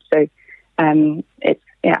get trapped. So I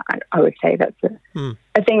would say that's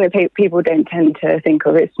a thing that people don't tend to think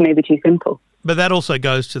of. It's maybe too simple. But that also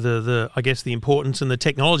goes to the importance and the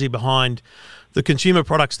technology behind the consumer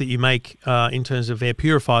products that you make in terms of air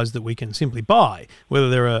purifiers that we can simply buy, whether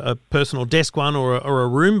they're a personal desk one or a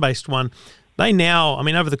room-based one. They now,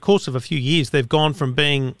 over the course of a few years, they've gone from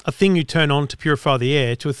being a thing you turn on to purify the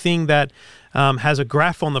air to a thing that has a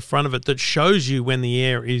graph on the front of it that shows you when the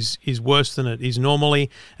air is worse than it is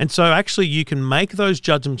normally. And so actually you can make those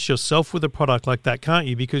judgments yourself with a product like that, can't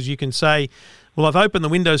you? Because you can say, well, I've opened the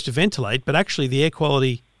windows to ventilate, but actually the air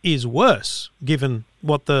quality is worse given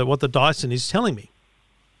what the Dyson is telling me.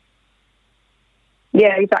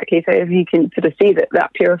 Yeah, exactly. So if you can sort of see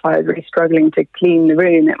that purifier is really struggling to clean the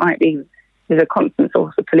room, it might be there's a constant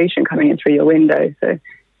source of pollution coming in through your window, so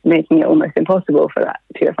making it almost impossible for that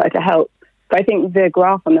purifier to help. But I think the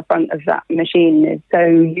graph on the front of that machine is so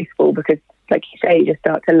useful because, like you say, you just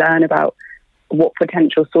start to learn about what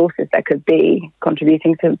potential sources there could be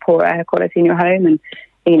contributing to poor air quality in your home, and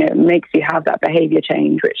it makes you have that behaviour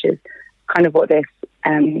change, which is kind of what this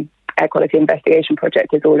air quality investigation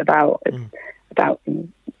project is all about. It's about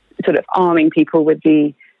sort of arming people with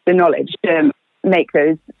the knowledge to make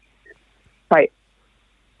those quite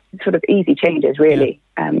sort of easy changes, really,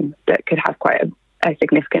 that could have quite a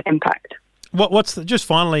significant impact. Just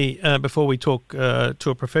finally, before we talk to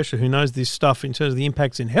a professor who knows this stuff in terms of the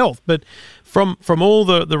impacts in health, but from all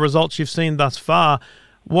the results you've seen thus far,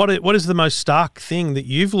 what is the most stark thing that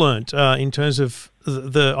you've learnt in terms of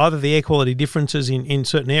either the air quality differences in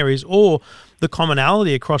certain areas or the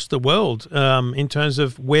commonality across the world in terms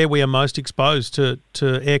of where we are most exposed to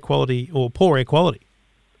air quality or poor air quality?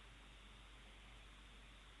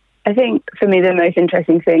 I think for me the most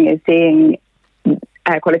interesting thing is seeing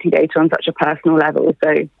air quality data on such a personal level.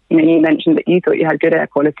 So, you mentioned that you thought you had good air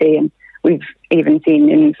quality, and we've even seen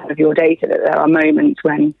in some of your data that there are moments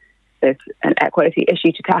when there's an air quality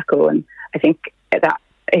issue to tackle. And I think that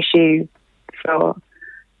issue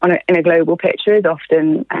in a global picture is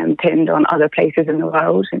often pinned on other places in the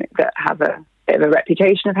world that have a bit of a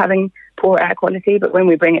reputation of having poor air quality. But when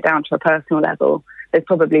we bring it down to a personal level, there's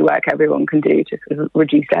probably work everyone can do to sort of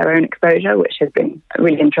reduce their own exposure, which has been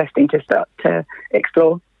really interesting to start to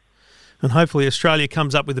explore. And hopefully Australia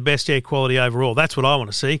comes up with the best air quality overall. That's what I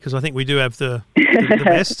want to see, because I think we do have the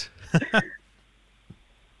best.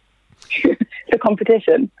 The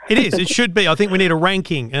competition. It is. It should be. I think we need a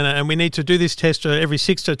ranking, and we need to do this test every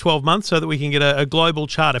 6 to 12 months so that we can get a global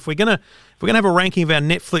chart. If we're gonna have a ranking of our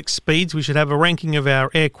Netflix speeds, we should have a ranking of our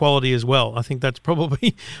air quality as well. I think that's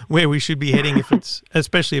probably where we should be heading,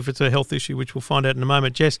 especially if it's a health issue, which we'll find out in a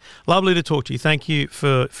moment. Jess, lovely to talk to you. Thank you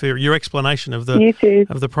for your explanation of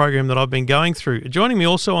the program that I've been going through. Joining me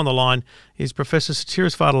also on the line is Professor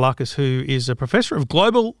Sotirios Vardalakis, who is a professor of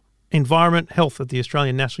global environment health at the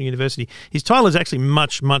Australian National University. His title is actually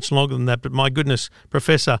much, much longer than that, but my goodness,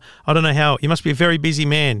 Professor, I don't know how. You must be a very busy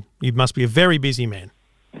man. You must be a very busy man.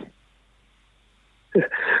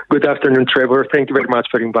 Good afternoon, Trevor. Thank you very much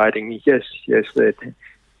for inviting me. Yes,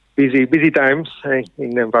 busy times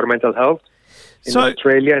in environmental health in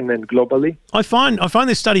Australia and then globally. I find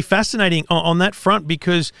this study fascinating on that front,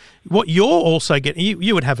 because what you're also getting,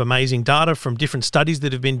 you would have amazing data from different studies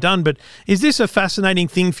that have been done, but is this a fascinating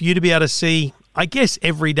thing for you to be able to see, I guess,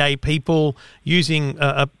 everyday people using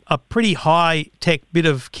a pretty high-tech bit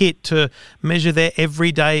of kit to measure their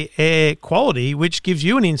everyday air quality, which gives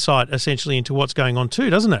you an insight essentially into what's going on too,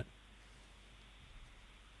 doesn't it?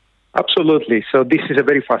 Absolutely. So this is a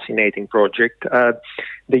very fascinating project.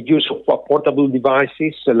 The use of portable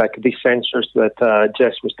devices like these sensors that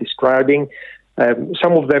Jess was describing.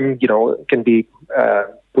 Some of them, can be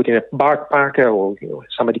put in a backpack, or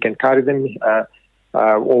somebody can carry them,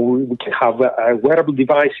 or we can have wearable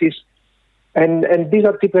devices. And these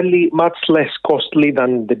are typically much less costly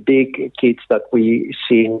than the big kits that we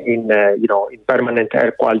see in permanent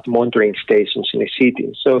air quality monitoring stations in a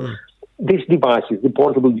city. So these devices, the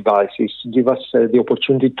portable devices, give us the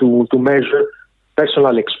opportunity to measure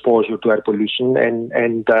personal exposure to air pollution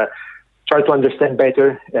and try to understand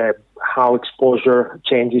better how exposure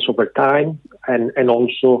changes over time, and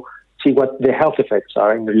also see what the health effects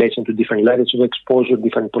are in relation to different levels of exposure,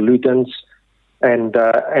 different pollutants, and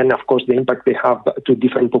of course the impact they have to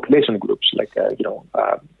different population groups, like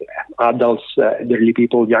adults, elderly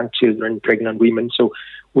people, young children, pregnant women. So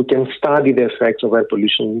we can study the effects of air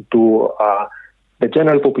pollution to the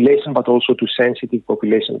general population, but also to sensitive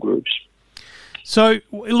population groups. So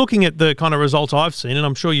looking at the kind of results I've seen, and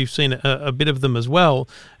I'm sure you've seen a bit of them as well,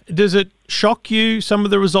 does it shock you, some of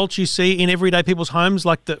the results you see in everyday people's homes,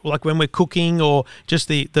 like when we're cooking, or just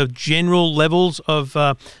the general levels of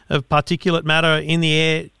particulate matter in the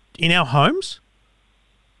air in our homes?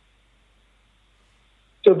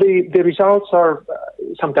 So the results are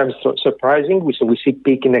sometimes surprising. We see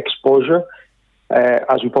peak in exposure,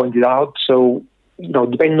 as we pointed out. So,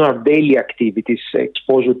 depending on our daily activities,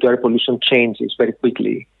 exposure to air pollution changes very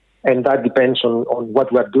quickly. And that depends on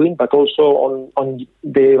what we're doing, but also on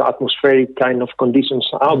the atmospheric kind of conditions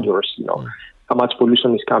outdoors. How much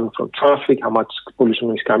pollution is coming from traffic, how much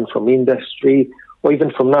pollution is coming from industry, or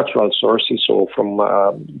even from natural sources, or from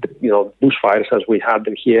bushfires as we had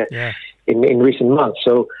them here in recent months.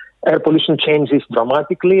 So air pollution changes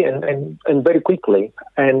dramatically and very quickly.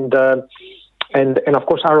 And of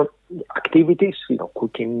course our activities,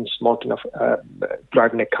 cooking, smoking,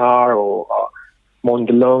 driving a car, or mowing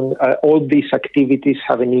the lawn, all these activities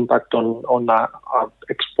have an impact on our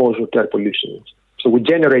exposure to air pollution. So we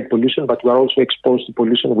generate pollution, but we're also exposed to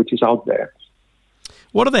pollution which is out there.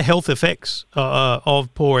 What are the health effects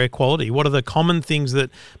of poor air quality? What are the common things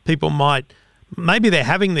that people maybe they're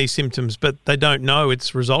having these symptoms, but they don't know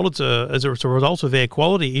it's as a result of air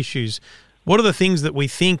quality issues? What are the things that we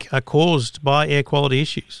think are caused by air quality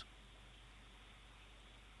issues?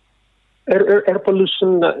 Air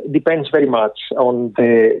pollution depends very much on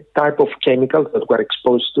the type of chemicals that we're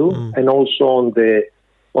exposed to, and also on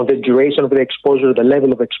the duration of the exposure, the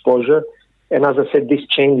level of exposure. And as I said, this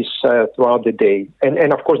changes throughout the day.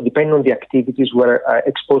 And of course, depending on the activities, we're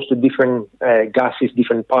exposed to different gases,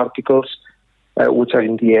 different particles, which are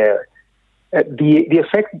in the air. The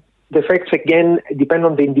effects, again, depend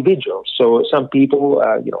on the individual. So some people,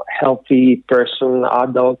 healthy person,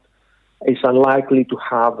 adult, is unlikely to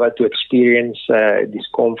have to experience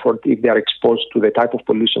discomfort if they are exposed to the type of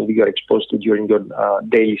pollution that you are exposed to during your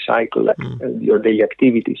daily cycle, your daily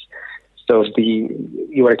activities. So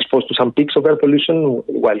you are exposed to some peaks of air pollution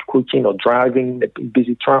while cooking or driving in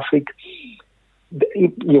busy traffic.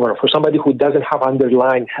 For somebody who doesn't have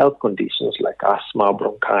underlying health conditions like asthma,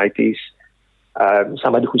 bronchitis,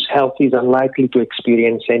 somebody whose health is unlikely to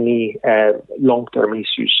experience any long-term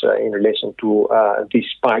issues in relation to these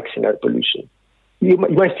spikes in air pollution. You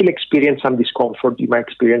might still experience some discomfort. You might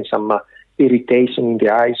experience some irritation in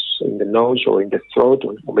the eyes, in the nose, or in the throat,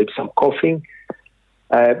 or maybe some coughing.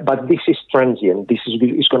 But this is transient. This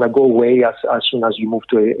is going to go away as soon as you move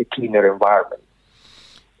to a cleaner environment.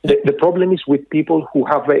 The problem is with people who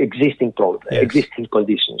have existing problems, existing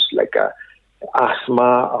conditions like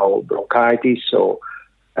asthma or bronchitis or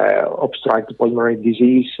obstructive pulmonary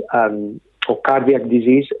disease or cardiac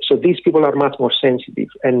disease. So these people are much more sensitive,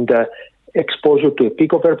 and exposure to a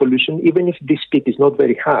peak of air pollution, even if this peak is not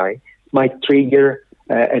very high, might trigger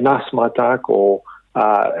an asthma attack or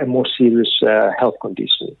a more serious health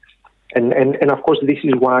condition. And of course, this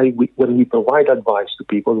is why when we provide advice to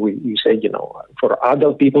people, we say, for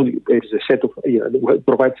adult people, there's a set of, we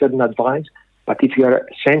provide certain advice. But if you are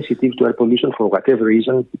sensitive to air pollution for whatever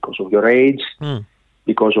reason, because of your age,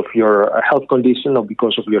 because of your health condition, or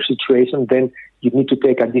because of your situation, then you need to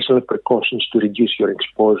take additional precautions to reduce your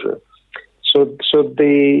exposure. So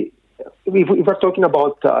if we're talking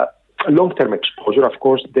about long-term exposure, of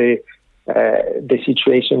course, the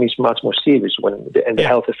situation is much more serious the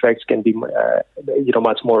health effects can be,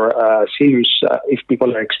 much more serious if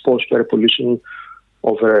people are exposed to air pollution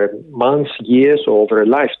over months, years, or over a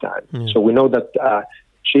lifetime. So we know that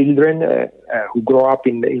children who grow up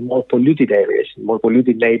in more polluted areas, more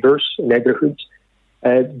polluted neighborhoods,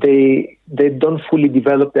 they don't fully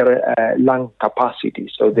develop their lung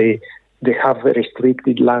capacity. So they have a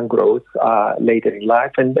restricted lung growth later in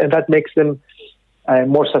life, and that makes them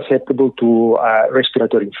more susceptible to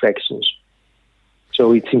respiratory infections.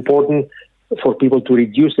 So it's important for people to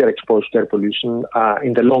reduce their exposure to air pollution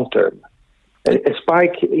in the long term. A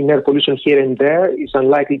spike in air pollution here and there is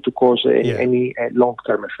unlikely to cause any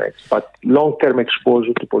long-term effects, but long-term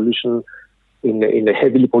exposure to pollution in a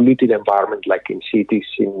heavily polluted environment like in cities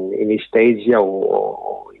in East Asia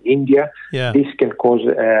or in India, this can cause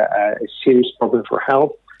a serious problem for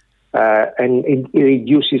health. And it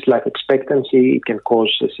reduces life expectancy. It can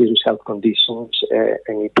cause serious health conditions,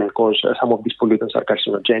 and it can cause some of these pollutants are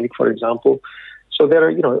carcinogenic, for example. So there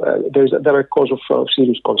are a cause of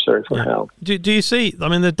serious concern for health. Do you see? I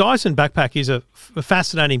mean, the Dyson backpack is a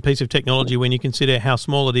fascinating piece of technology when you consider how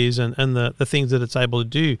small it is and the things that it's able to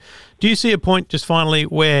do. Do you see a point, just finally,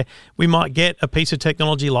 where we might get a piece of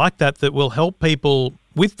technology like that will help people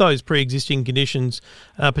with those pre-existing conditions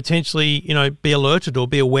potentially, be alerted or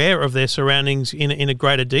be aware of their surroundings in a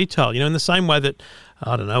greater detail? In the same way that,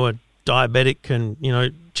 I don't know, a diabetic can,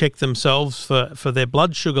 check themselves for their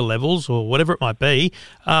blood sugar levels or whatever it might be.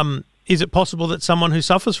 Is it possible that someone who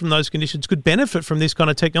suffers from those conditions could benefit from this kind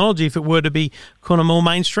of technology if it were to be kind of more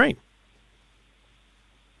mainstream?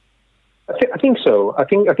 I think so. I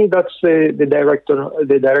think that's the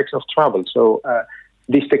direction of travel. So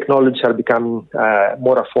these technologies are becoming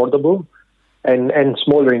more affordable and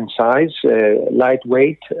smaller in size,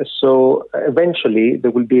 lightweight. So eventually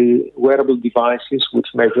there will be wearable devices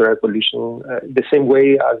which measure air pollution the same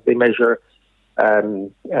way as they measure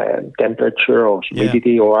temperature or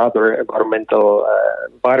humidity or other environmental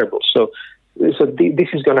variables. So this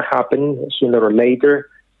is going to happen sooner or later.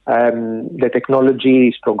 The technology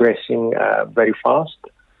is progressing very fast.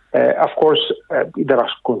 Of course, there are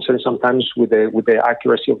concerns sometimes with the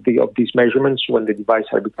accuracy of these measurements when the devices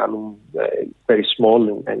are becoming very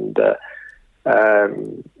small and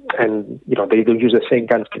they don't use the same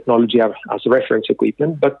kind of technology as reference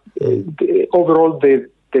equipment. But overall, the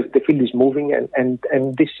field is moving, and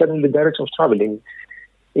this is certainly the direction of traveling.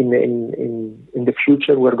 In the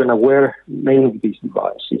future, we're going to wear many of these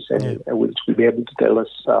devices, and which will be able to tell us,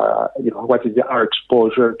 what is our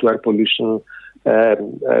exposure to air pollution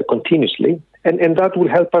continuously, and that will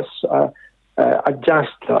help us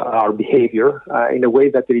adjust our behavior in a way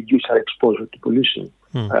that reduces our exposure to pollution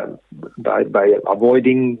by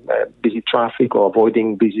avoiding busy traffic or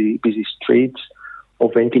avoiding busy streets, or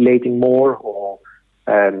ventilating more, or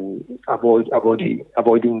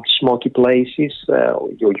avoiding smoky places.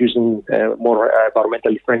 You're using more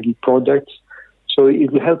environmentally friendly products. So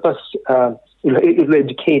it will help us. It will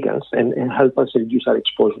educate us and help us reduce our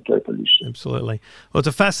exposure to air pollution. Absolutely. Well, it's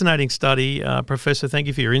a fascinating study, Professor. Thank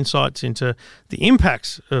you for your insights into the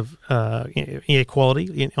impacts of air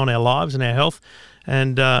quality on our lives and our health,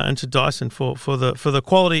 and to Dyson for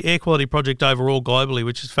the air quality project overall globally,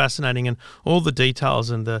 which is fascinating, and all the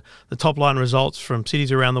details and the top line results from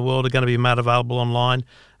cities around the world are going to be made available online.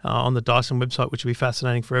 on the Dyson website, which will be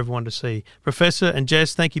fascinating for everyone to see. Professor and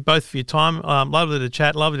Jess, thank you both for your time. Lovely to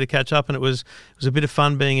chat, lovely to catch up, and it was a bit of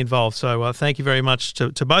fun being involved. So thank you very much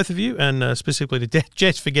to both of you, and specifically to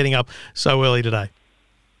Jess for getting up so early today.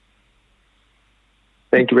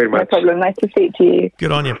 Thank you very much. No problem. Nice to speak to you.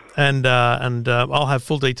 Good on you. And I'll have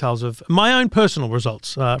full details of my own personal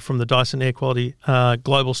results from the Dyson Air Quality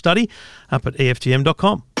Global Study up at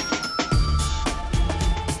EFTM.com.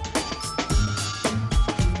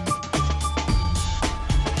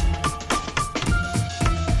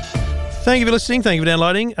 Thank you for listening. Thank you for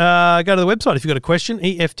downloading. Go to the website if you've got a question,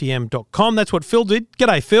 EFTM.com. That's what Phil did.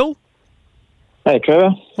 G'day, Phil. Hey,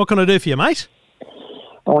 Trevor. What can I do for you, mate?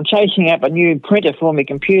 I'm chasing up a new printer for my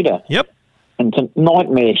computer. Yep. And it's a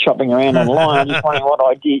nightmare shopping around online. I'm just wondering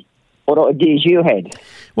what ideas you had.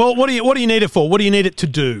 Well, what do you need it for? What do you need it to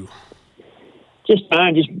do? Just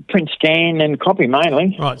print, scan, and copy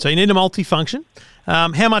mainly. Right. So you need a multifunction.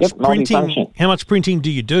 How much printing? How much printing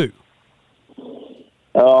do you do?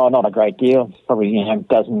 Oh, not a great deal. Probably a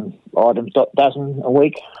dozen a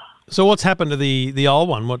week. So what's happened to the old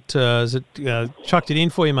one? What has it chucked it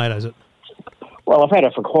in for you, mate? Has it? Well, I've had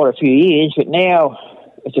it for quite a few years, but now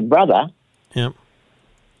it's a brother. Yep.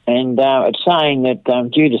 And it's saying that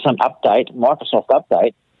due to some update, Microsoft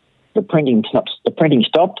update, the printing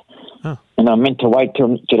stopped. Oh. And I'm meant to wait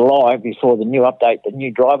till July before the new update, the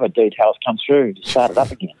new driver details come through to start it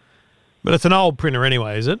up again. But it's an old printer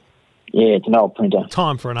anyway, is it? Yeah, it's an old printer.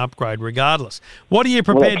 Time for an upgrade regardless. What are you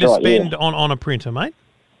prepared to spend on a printer, mate?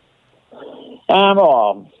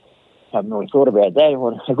 I haven't really thought about that.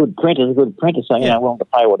 Well, a good printer is a good printer, so, I'm willing to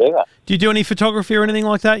pay whatever. Do you do any photography or anything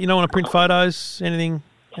like that? You don't want to print photos, anything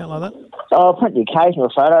like that? I'll print the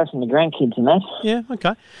occasional photos from the grandkids and that. Yeah,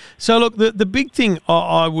 okay. So, look, the big thing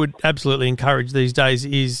I would absolutely encourage these days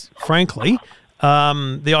is, frankly,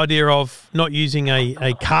 the idea of not using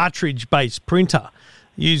a cartridge-based printer.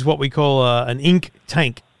 Use what we call an ink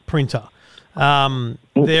tank printer.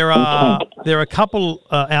 There are a couple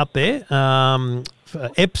out there.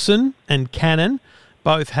 Epson and Canon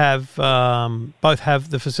both have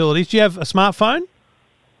the facilities. Do you have a smartphone?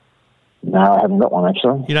 No, I haven't got one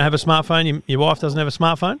actually. You don't have a smartphone? Your wife doesn't have a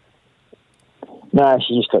smartphone? No,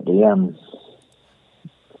 she just got the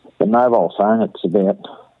mobile phone. It's about,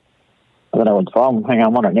 I don't know what phone. Hang on,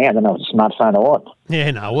 I'm on it now. I don't know if it's a smartphone or what. Yeah,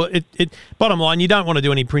 no. Well, it bottom line, you don't want to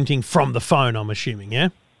do any printing from the phone, I'm assuming, yeah?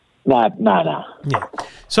 No. Yeah.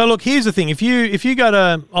 So look, here's the thing: if you go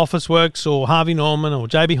to Officeworks or Harvey Norman or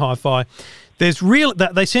JB Hi-Fi, they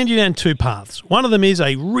send you down two paths. One of them is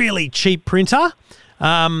a really cheap printer,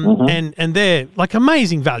 and they're like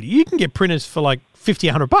amazing value. You can get printers for like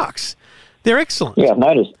 $50, $100. They're excellent. Yeah, I've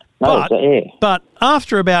noticed that. Yeah. But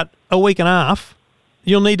after about a week and a half,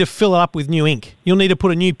 you'll need to fill it up with new ink. You'll need to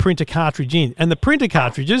put a new printer cartridge in, and the printer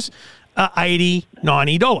cartridges are $80,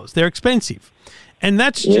 $90. They're expensive. And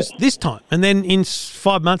that's just this time. And then in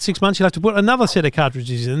 5 months, 6 months, you'll have to put another set of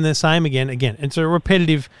cartridges in, the same again. It's a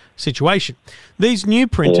repetitive situation. These new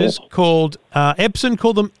printers called, Epson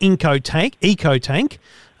called them EcoTank.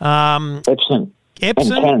 Epson.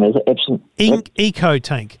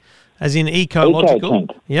 EcoTank, as in ecological.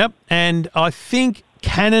 EcoTank. Yep. And I think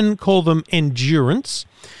Canon call them Endurance.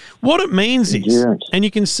 What it means is, and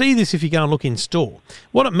you can see this if you go and look in store,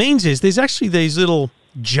 what it means is there's actually these little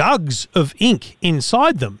jugs of ink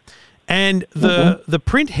inside them, and the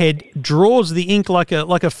print head draws the ink like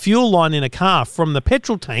a fuel line in a car from the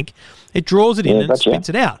petrol tank. It draws it in and spits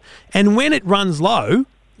it out. And when it runs low,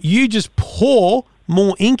 you just pour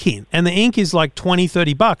more ink in, and the ink is like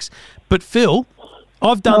 $20-$30. But Phil,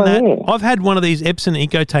 I've done that. Yeah. I've had one of these Epson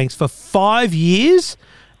EcoTanks for 5 years,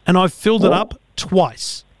 and I've filled it up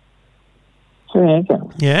twice.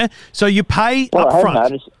 Yeah. So you pay up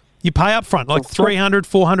front. You pay up front, like $300,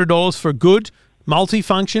 $400 for a good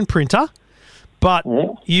multifunction printer, but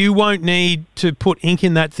you won't need to put ink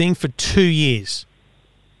in that thing for 2 years.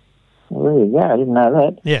 Really? Yeah, I didn't know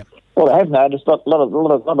that. Yeah. Well, I have noticed a lot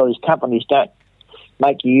of these companies don't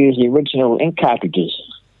make you use the original ink cartridges.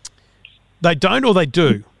 They don't, or they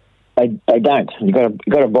do? They don't. You've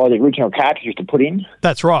got to buy the original cartridges to put in.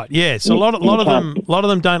 That's right. Yeah. So a lot of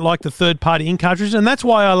them don't like the third-party ink cartridges, and that's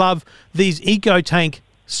why I love these EcoTank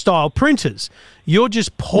style printers. You're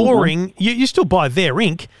just pouring. You still buy their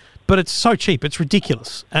ink, but it's so cheap. It's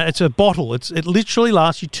ridiculous. It's a bottle. It literally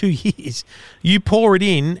lasts you 2 years. You pour it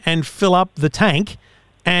in and fill up the tank,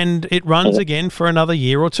 and it runs again for another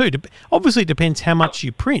year or two. Obviously, it depends how much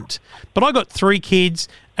you print. But I got 3 kids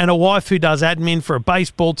and a wife who does admin for a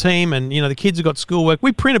baseball team, and the kids have got schoolwork.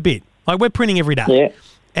 We print a bit. Like, we're printing every day. Yeah.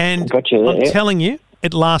 And I'm telling you,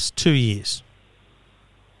 it lasts 2 years.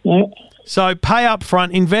 Yeah. So pay up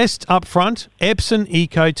front, invest up front, Epson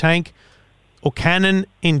EcoTank or Canon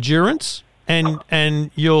Endurance,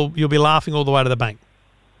 and you'll be laughing all the way to the bank.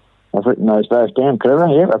 I've written those both down, Trevor.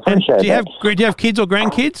 Yeah, I appreciate do you have kids or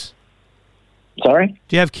grandkids? Sorry?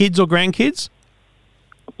 Do you have kids or grandkids?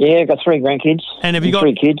 Yeah, I've got 3 grandkids. And have you got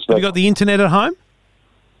 3 kids? Have you got the internet at home?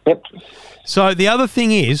 Yep. So the other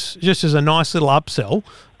thing is, just as a nice little upsell,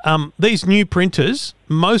 these new printers,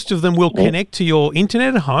 most of them will connect to your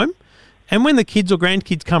internet at home. And when the kids or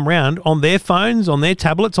grandkids come round, on their phones, on their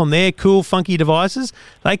tablets, on their cool, funky devices,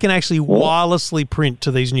 they can actually wirelessly print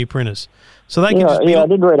to these new printers. So they can just I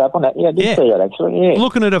did read up on that. Yeah, I did see that, actually. Yeah.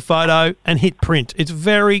 Looking at a photo and hit print. It's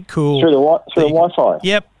very cool. Through the Wi-Fi?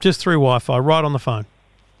 Yep, just through Wi-Fi, right on the phone.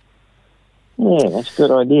 Yeah, that's a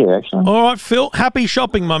good idea, actually. All right, Phil, happy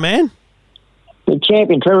shopping, my man. Good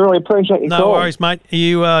champion, Trevor. Really appreciate your call. No worries, mate.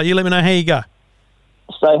 You let me know how you go.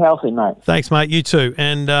 Stay healthy, mate. Thanks, mate. You too.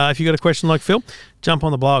 And if you've got a question like Phil, jump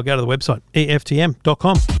on the blog, go to the website,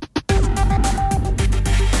 EFTM.com.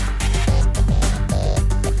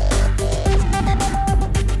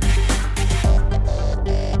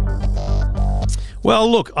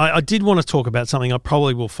 Well, look, I did want to talk about something. I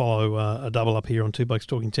probably will follow a double up here on Two Blokes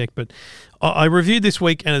Talking Tech, but I reviewed this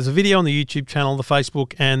week, and there's a video on the YouTube channel, the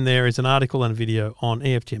Facebook, and there is an article and a video on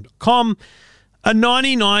EFTM.com. A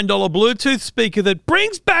 $99 Bluetooth speaker that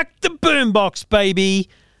brings back the boombox, baby.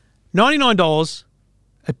 $99,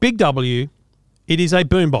 a big W. It is a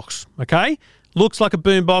boombox, okay? Looks like a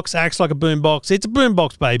boombox, acts like a boombox. It's a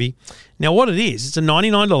boombox, baby. Now, what it is, it's a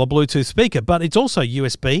 $99 Bluetooth speaker, but it's also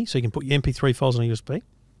USB, so you can put your MP3 files on a USB.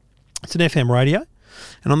 It's an FM radio,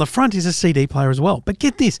 and on the front is a CD player as well. But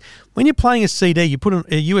get this, when you're playing a CD, you put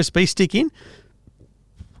a USB stick in,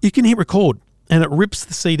 you can hit record, and it rips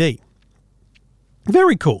the CD.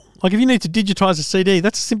 Very cool. Like if you need to digitize a CD,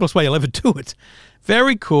 that's the simplest way you'll ever do it.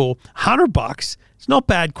 Very cool. $100. It's not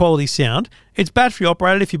bad quality sound. It's battery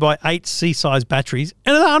operated if you buy 8 C-size batteries,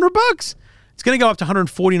 and it's $100. It's going to go up to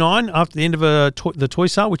 $149 after the end of the toy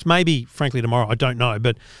sale, which may be, frankly, tomorrow. I don't know,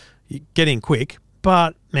 but you get in quick.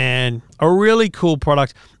 But, man, a really cool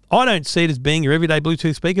product. I don't see it as being your everyday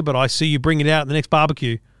Bluetooth speaker, but I see you bring it out at the next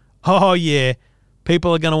barbecue. Oh, yeah.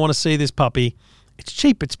 People are going to want to see this puppy. It's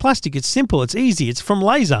cheap, it's plastic, it's simple, it's easy, it's from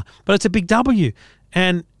Laser, but it's a big W.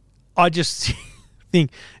 And I just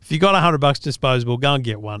think if you got $100 disposable, go and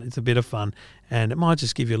get one. It's a bit of fun, and it might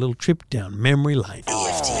just give you a little trip down memory lane.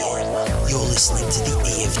 EFTM. You're listening to the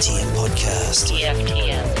EFTM podcast.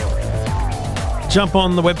 EFTM. Jump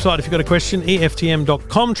on the website if you've got a question,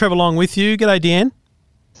 EFTM.com. Trevor along with you. G'day, Deanne.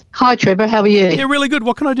 Hi, Trevor. How are you? Yeah, really good.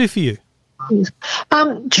 What can I do for you?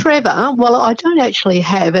 Trevor, well, I don't actually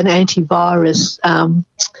have an antivirus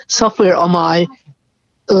software on my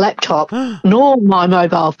laptop nor my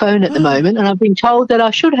mobile phone at the moment, and I've been told that I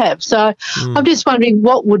should have. So I'm just wondering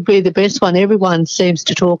what would be the best one. Everyone seems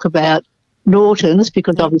to talk about Norton's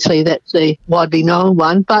because obviously that's the widely known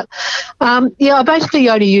one. But, I basically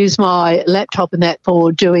only use my laptop and that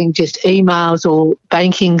for doing just emails or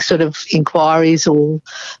banking sort of inquiries or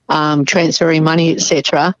transferring money,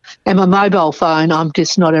 etc. And my mobile phone, I'm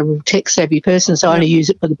just not a tech-savvy person, so I only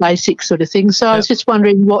use it for the basic sort of thing. So I was just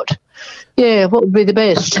wondering what would be the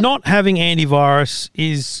best? Not having antivirus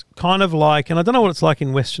is kind of like, and I don't know what it's like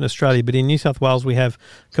in Western Australia, but in New South Wales we have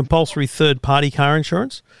compulsory third-party car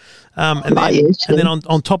insurance. And then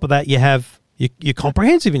on top of that, you have your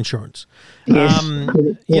comprehensive insurance. Yes.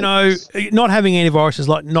 Not having antivirus is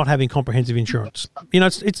like not having comprehensive insurance.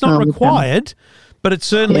 It's not required, but it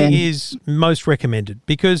certainly is most recommended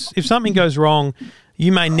because if something goes wrong,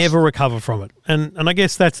 you may never recover from it. And I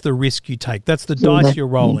guess that's the risk you take. That's the dice you're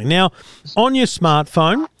rolling. Now, on your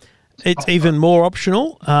smartphone, it's even more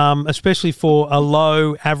optional, especially for a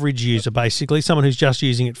low average user, basically, someone who's just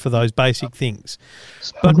using it for those basic things.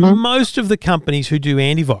 But most of the companies who do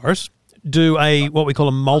antivirus do what we call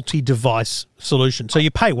a multi-device solution. So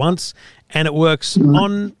you pay once and it works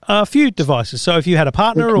on a few devices. So if you had a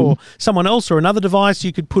partner or someone else or another device,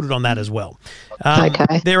 you could put it on that as well.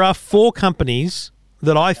 There are 4 companies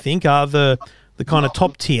that I think are the kind of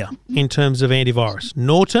top tier in terms of antivirus.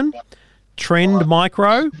 Norton, Trend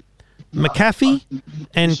Micro, McAfee,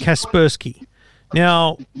 and Kaspersky.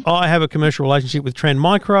 Now, I have a commercial relationship with Trend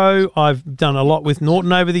Micro. I've done a lot with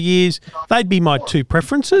Norton over the years. They'd be my 2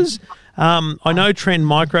 preferences. I know Trend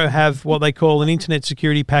Micro have what they call an internet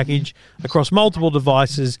security package across multiple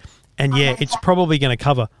devices, And yeah, it's probably going to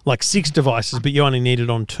cover like 6 devices, but you only need it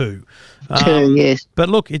on 2. 2, yes. But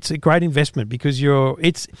look, it's a great investment because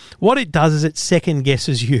what it does is it second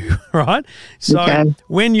guesses you, right? So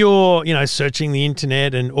when you're, searching the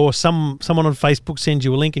internet or someone on Facebook sends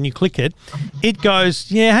you a link and you click it, it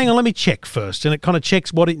goes, yeah, hang on, let me check first. And it kind of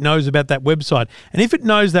checks what it knows about that website. And if it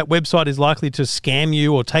knows that website is likely to scam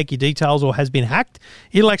you or take your details or has been hacked,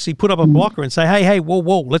 it'll actually put up a blocker and say, hey,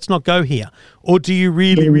 whoa, let's not go here. Or do you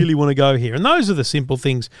really, really want to go here? And those are the simple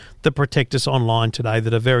things that protect us online today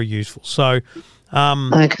that are very useful. So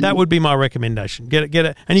that would be my recommendation. Get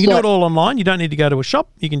it. And you can do it all online. You don't need to go to a shop.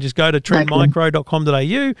 You can just go to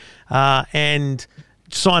trendmicro.com.au and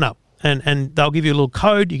sign up. And they'll give you a little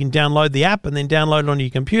code. You can download the app and then download it onto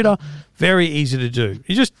your computer. Very easy to do.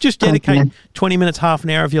 You just dedicate 20 minutes, half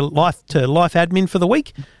an hour of your life to life admin for the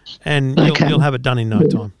week, and you'll have it done in no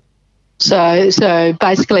time. So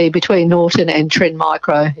basically between Norton and Trend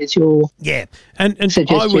Micro is your and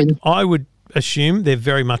suggestion. I would assume they're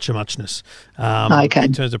very much a muchness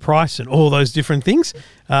in terms of price and all those different things.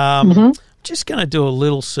 Just going to do a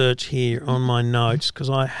little search here on my notes because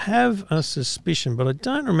I have a suspicion, but I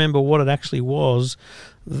don't remember what it actually was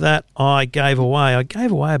that I gave away. I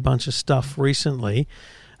gave away a bunch of stuff recently,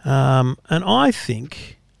 and I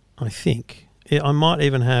think I might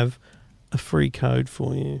even have a free code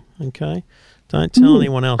for you. Okay, don't tell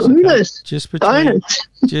anyone else. Okay? Just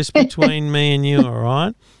between me and you. All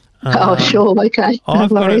right. Sure. Okay.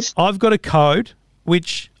 I've got a code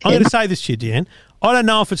which I'm going to say this to you, Deanne. I don't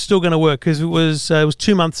know if it's still going to work because it was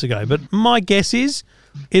 2 months ago, but my guess is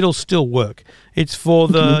it'll still work. It's for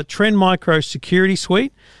the Trend Micro Security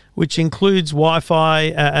Suite, which includes Wi-Fi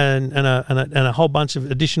and a whole bunch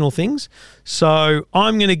of additional things. So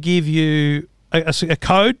I'm going to give you a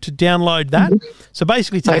code to download that. So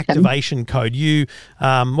basically, it's an activation code. You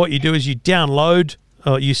what you do is you download.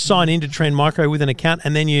 You sign into Trend Micro with an account,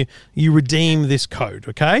 and then you redeem this code.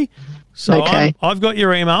 Okay. So I've got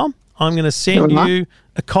your email. I'm going to send you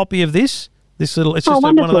a copy of this. It's just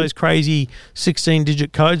one of those crazy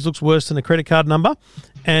 16-digit codes. Looks worse than a credit card number,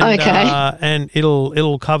 and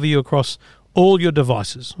it'll cover you across all your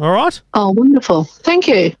devices. All right. Oh, wonderful! Thank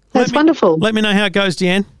you. That's wonderful. Let me know how it goes,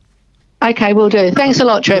 Deanne. Okay, will do. Thanks a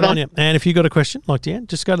lot, Trevor. And if you've got a question like Deanne,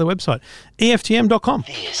 just go to the website EFTM.com.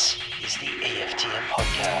 This is the EFTM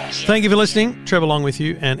podcast. Thank you for listening. Trevor Long with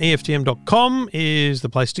you, and EFTM.com is the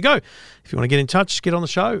place to go. If you want to get in touch, get on the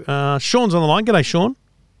show. Sean's on the line. G'day, Sean.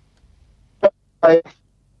 Hi.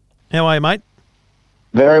 How are you, mate?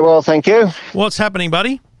 Very well, thank you. What's happening,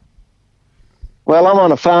 buddy? Well, I'm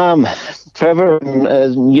on a farm, Trevor, and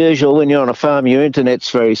as usual, when you're on a farm, your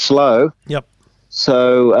internet's very slow. Yep.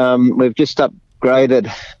 So we've just upgraded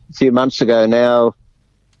a few months ago now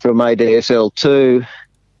from ADSL2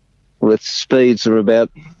 with speeds of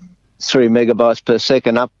about 3 megabytes per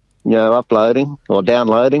second uploading or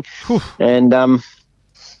downloading. Whew. And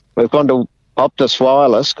we've gone to Optus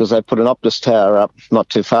Wireless because they put an Optus tower up not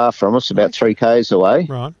too far from us, about 3 k's away.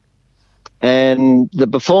 Right. And the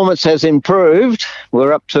performance has improved.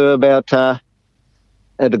 We're up to about, at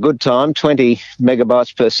a good time, 20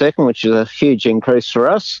 megabytes per second, which is a huge increase for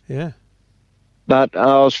us. Yeah. But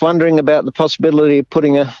I was wondering about the possibility of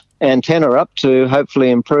putting an antenna up to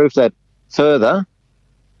hopefully improve that further.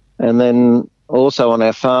 And then also on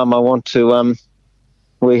our farm, I want to,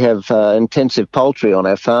 we have intensive poultry on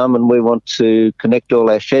our farm, and we want to connect all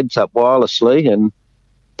our sheds up wirelessly and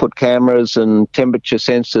put cameras and temperature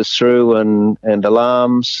sensors through and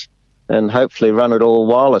alarms and hopefully run it all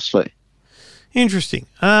wirelessly. Interesting.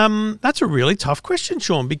 That's a really tough question,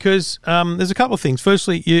 Sean, because there's a couple of things.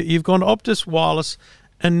 Firstly, you've gone to Optus Wireless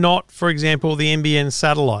and not, for example, the NBN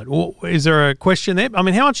satellite. Is there a question there? I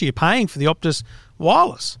mean, how much are you paying for the Optus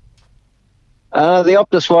Wireless? The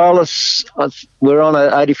Optus Wireless, we're on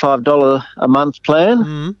an $85 a month plan.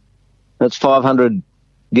 Mm-hmm. That's 500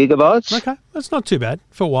 gigabytes. Okay, that's not too bad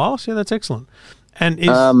for wireless. Yeah, that's excellent. And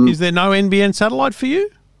is there no NBN satellite for you?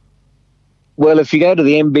 Well, if you go to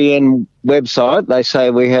the NBN website, they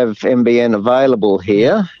say we have NBN available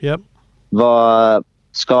here. Yep. Via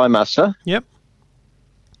Sky Muster. Yep.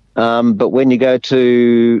 But when you go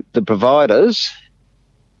to the providers,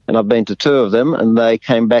 and I've been to 2 of them, and they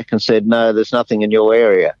came back and said, no, there's nothing in your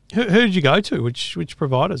area. Who did you go to? Which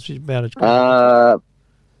providers? From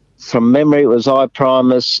memory, it was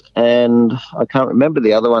iPrimus, and I can't remember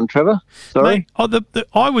the other one, Trevor. Sorry? Mate,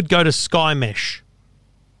 I would go to Sky Mesh.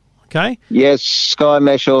 Okay. Yes, Sky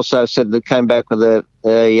Mesh also said they came back with a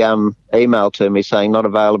email to me saying not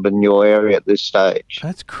available in your area at this stage.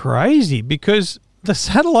 That's crazy because the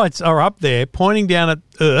satellites are up there pointing down at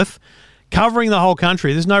Earth, covering the whole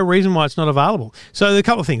country. There's no reason why it's not available. So a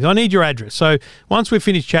couple of things. I need your address. So once we've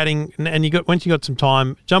finished chatting and once you got some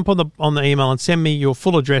time, jump on the email and send me your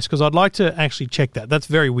full address because I'd like to actually check that. That's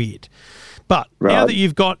very weird. But now that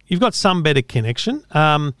you've got some better connection,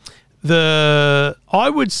 I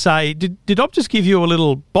would say, did Optus give you a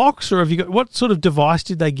little box, or have you got, what sort of device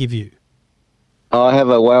did they give you? I have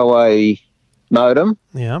a Huawei modem.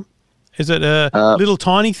 Yeah. Is it a little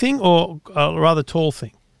tiny thing or a rather tall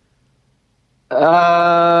thing?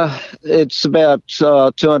 It's about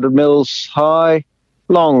 200 mils high,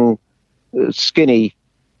 long, skinny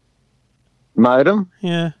modem.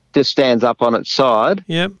 Yeah. Just stands up on its side.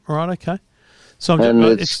 Yep. Right. Okay. So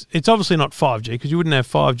it's obviously not 5G because you wouldn't have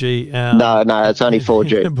 5G. No, it's only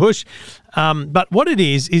 4G. Bush. But what it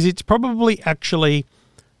is it's probably actually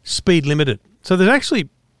speed limited. So there's actually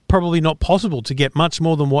probably not possible to get much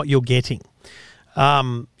more than what you're getting.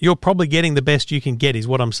 You're probably getting the best you can get is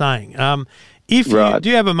what I'm saying. Do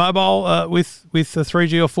you have a mobile with a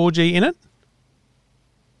 3G or 4G in it?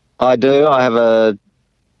 I do. I have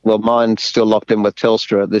mine's still locked in with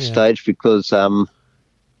Telstra at this stage because I'm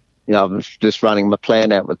just running my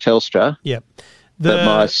plan out with Telstra. Yep. But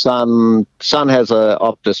my son has a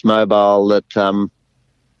Optus mobile that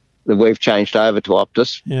we've changed over to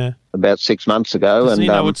Optus about 6 months ago. Does he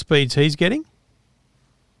know what speeds he's getting?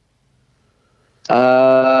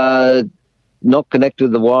 Not connected to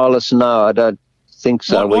the wireless, no, I don't think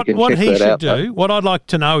so. What he should do, what I'd like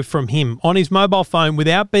to know from him, on his mobile phone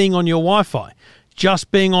without being on your Wi-Fi,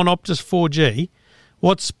 just being on Optus 4G,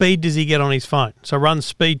 what speed does he get on his phone? So run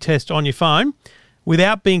speed test on your phone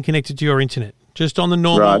without being connected to your internet, just on the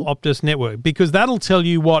normal Optus network, because that'll tell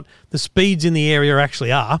you what the speeds in the area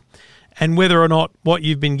actually are and whether or not what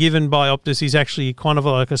you've been given by Optus is actually kind of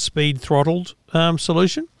like a speed throttled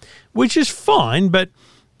solution, which is fine, but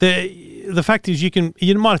the fact is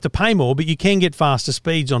you might have to pay more, but you can get faster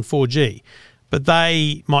speeds on 4G, but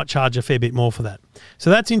they might charge a fair bit more for that. So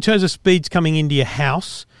that's in terms of speeds coming into your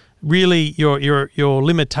house. Really, your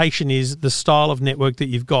limitation is the style of network that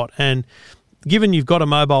you've got. And given you've got a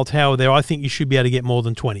mobile tower there, I think you should be able to get more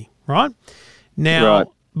than 20, right?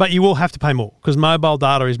 Now, but you will have to pay more because mobile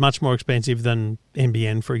data is much more expensive than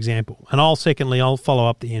NBN, for example. And I'll follow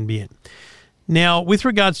up the NBN. Now, with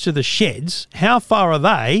regards to the sheds, how far are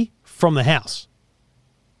they from the house?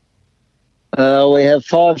 We have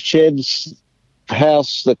 5 sheds.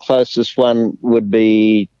 House, the closest one would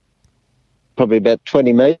be probably about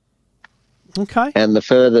 20 metres. Okay. And the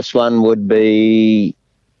furthest one would be,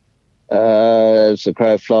 as the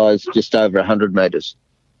crow flies, just over 100 metres.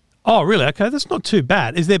 Oh, really? Okay, that's not too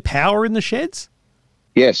bad. Is there power in the sheds?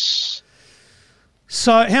 Yes.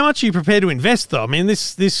 So how much are you prepared to invest, though? I mean,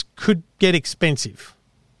 this could get expensive.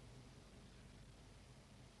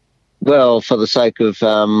 Well, for the sake of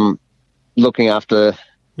looking after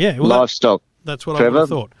livestock. That's what Trevor. I would have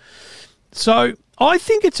thought. So I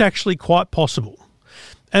think it's actually quite possible.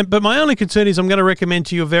 But my only concern is I'm going to recommend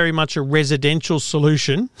to you very much a residential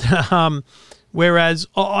solution, whereas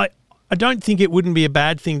I don't think it wouldn't be a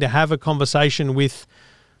bad thing to have a conversation with,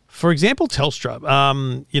 for example, Telstra,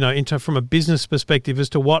 from a business perspective as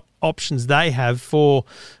to what options they have for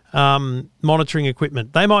monitoring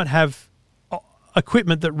equipment. They might have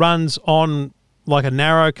equipment that runs on like a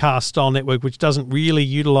narrowcast style network, which doesn't really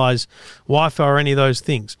utilize Wi-Fi or any of those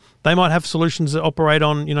things. They might have solutions that operate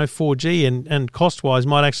on, 4G and cost-wise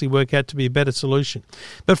might actually work out to be a better solution.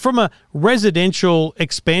 But from a residential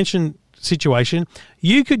expansion situation,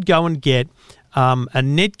 you could go and get a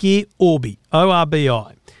Netgear Orbi,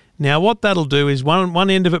 ORBI. Now, what that'll do is one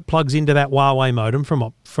end of it plugs into that Huawei modem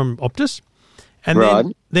from Optus,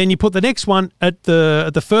 and then you put the next one at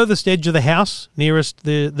the furthest edge of the house, nearest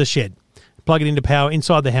the shed. Plug it into power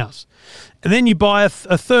inside the house. And then you buy a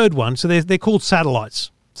third one. So they're called satellites.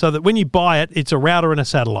 So that when you buy it, it's a router and a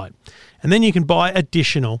satellite. And then you can buy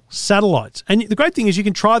additional satellites. And the great thing is you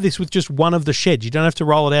can try this with just one of the sheds. You don't have to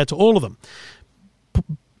roll it out to all of them.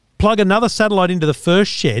 Plug another satellite into the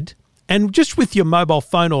first shed, and just with your mobile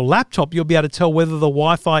phone or laptop, you'll be able to tell whether the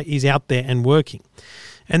Wi-Fi is out there and working.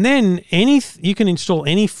 And then you can install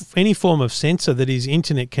any form of sensor that is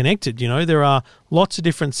internet connected. There are lots of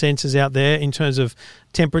different sensors out there in terms of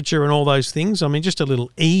temperature and all those things. I mean, just a little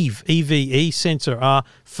EVE sensor are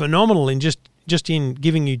phenomenal in just in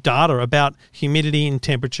giving you data about humidity and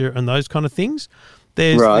temperature and those kind of things.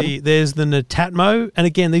 There's the Netatmo, and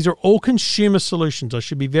again, these are all consumer solutions. I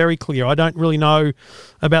should be very clear. I don't really know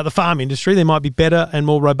about the farm industry. There might be better and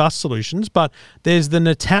more robust solutions, but there's the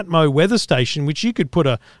Netatmo weather station, which you could put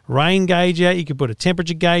a rain gauge out, you could put a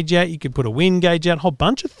temperature gauge out, you could put a wind gauge out, a whole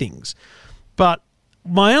bunch of things. But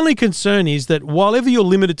my only concern is that while ever you're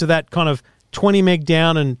limited to that kind of 20 meg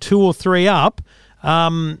down and 2 or 3 up,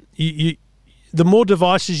 the more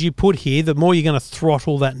devices you put here, the more you're going to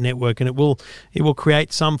throttle that network, and it will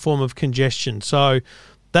create some form of congestion. So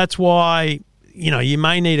that's why, you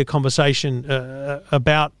may need a conversation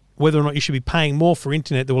about whether or not you should be paying more for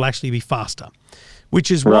internet that will actually be faster, which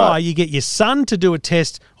is why you get your son to do a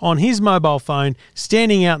test on his mobile phone,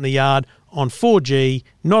 standing out in the yard on 4G,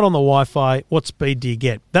 not on the Wi-Fi. What speed do you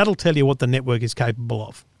get? That'll tell you what the network is capable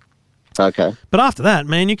of. Okay. But after that,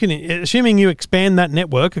 man, you can, assuming you expand that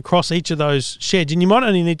network across each of those sheds, and you might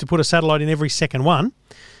only need to put a satellite in every second one,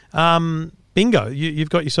 bingo, you've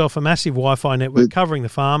got yourself a massive Wi-Fi network covering the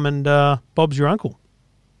farm, and Bob's your uncle.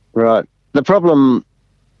 Right. The problem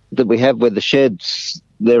that we have with the sheds,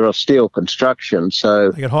 they're of steel construction,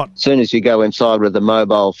 so they get hot. As soon as you go inside with a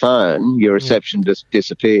mobile phone, your reception just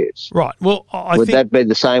disappears. Right. Well, Would that be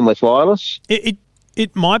the same with wireless? It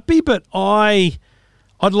might be, but I'd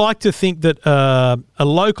like to think that a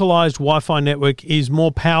localized Wi-Fi network is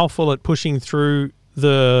more powerful at pushing through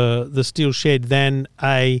the steel shed than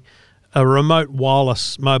a remote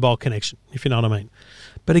wireless mobile connection, if you know what I mean.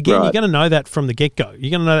 But again, You're going to know that from the get-go.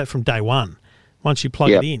 You're going to know that from day one once you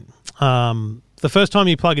plug it in. The first time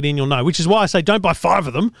you plug it in, you'll know, which is why I say don't buy 5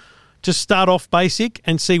 of them. Just start off basic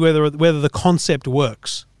and see whether the concept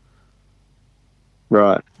works.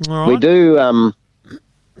 Right. All right. We do,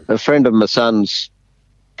 a friend of my son's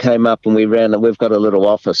came up and we've got a little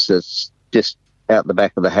office that's just out the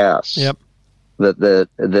back of the house. Yep.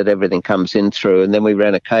 That everything comes in through, and then we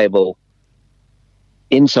ran a cable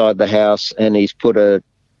inside the house, and he's put a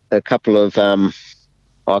couple of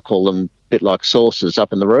I call them a bit like saucers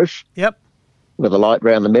up in the roof. Yep. With a light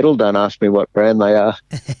round the middle. Don't ask me what brand they are,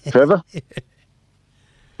 Trevor.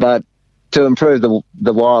 But to improve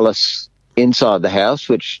the wireless inside the house,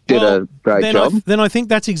 which did a great job. Then I think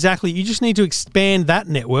that's exactly, you just need to expand that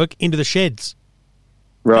network into the sheds.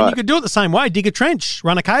 Right. And you could do it the same way, dig a trench,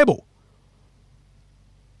 run a cable.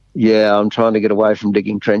 Yeah, I'm trying to get away from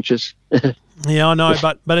digging trenches. Yeah, I know,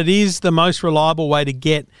 but it is the most reliable way to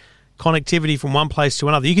get connectivity from one place to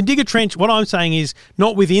another. You can dig a trench. What I'm saying is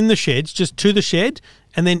not within the sheds, just to the shed,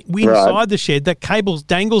 and then inside the shed, that cable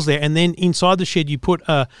dangles there, and then inside the shed you put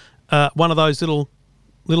one of those little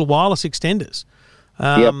wireless extenders,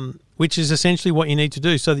 which is essentially what you need to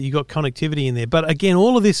do so that you've got connectivity in there. But again,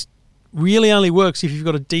 all of this really only works if you've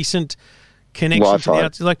got a decent connection Wi-Fi. To the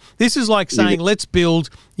outside. Like, this is like saying, let's build,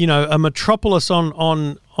 a metropolis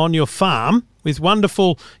on your farm with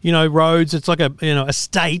wonderful, roads. It's like a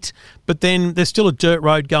state, but then there's still a dirt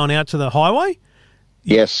road going out to the highway.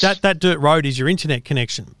 Yes. That dirt road is your internet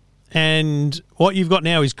connection. And what you've got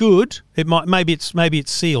now is good. It maybe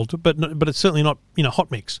it's sealed, but it's certainly not,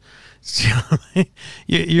 hot mix.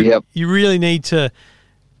 You really need to.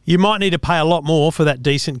 You might need to pay a lot more for that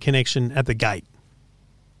decent connection at the gate.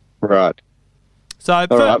 Right. So that'd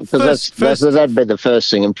be the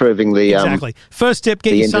first thing, improving the exactly. First step: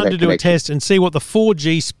 get your son to do a test and see what the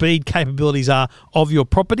 4G speed capabilities are of your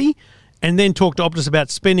property, and then talk to Optus about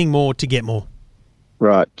spending more to get more.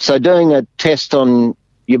 Right. So doing a test on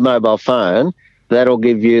your mobile phone, that'll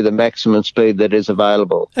give you the maximum speed that is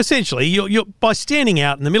available. Essentially, you're by standing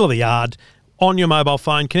out in the middle of the yard on your mobile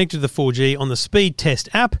phone connected to the 4G on the speed test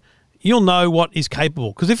app, you'll know what is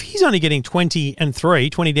capable. Because if he's only getting 20 down,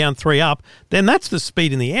 3 up, then that's the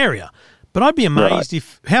speed in the area. But I'd be amazed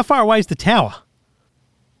how far away is the tower?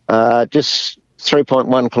 Just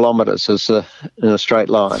 3.1 kilometres in a straight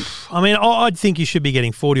line. I mean, I'd think you should be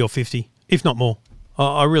getting 40 or 50, if not more.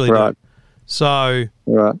 I really do. So,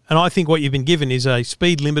 and I think what you've been given is a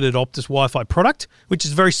speed-limited Optus Wi-Fi product, which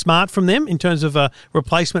is very smart from them in terms of a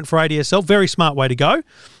replacement for ADSL. Very smart way to go.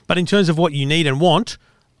 But in terms of what you need and want,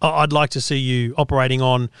 I'd like to see you operating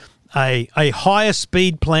on a higher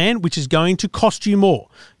speed plan, which is going to cost you more.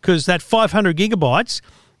 Because that 500 gigabytes,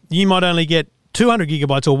 you might only get 200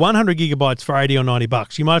 gigabytes or 100 gigabytes for $80 or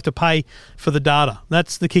 $90. You might have to pay for the data.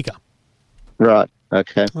 That's the kicker. Right.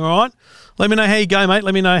 Okay. All right. Let me know how you go, mate.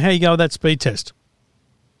 Let me know how you go with that speed test.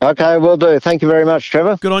 Okay, will do. Thank you very much,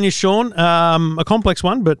 Trevor. Good on you, Sean. A complex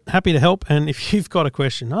one, but happy to help. And if you've got a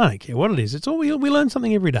question, I don't care what it is. It's all we learn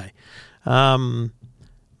something every day.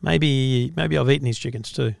 Maybe I've eaten his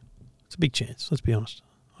chickens too. It's a big chance. Let's be honest.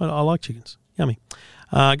 I like chickens. Yummy.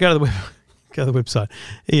 Go to the website,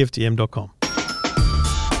 EFTM.com.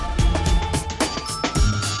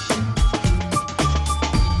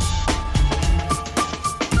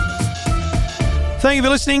 Thank you for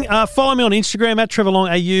listening. Follow me on Instagram at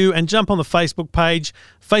TrevorLongAU and jump on the Facebook page,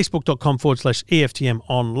 facebook.com/EFTM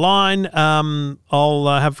online. I'll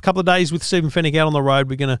have a couple of days with Stephen Fennick out on the road.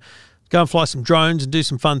 We're going to go and fly some drones and do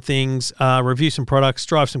some fun things, review some products,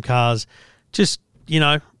 drive some cars, just,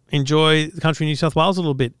 enjoy the country of New South Wales a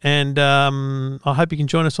little bit. And I hope you can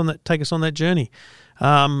join us on that, take us on that journey.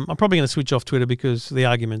 I'm probably going to switch off Twitter because the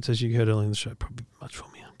arguments, as you heard earlier in the show, probably much for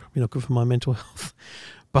me. Probably not good for my mental health.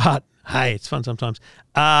 But hey, it's fun sometimes.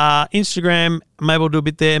 Instagram, maybe we'll do a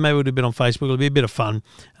bit there. Maybe we'll do a bit on Facebook. It'll be a bit of fun.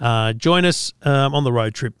 Join us on the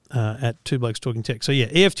road trip at Two Blokes Talking Tech. So, yeah,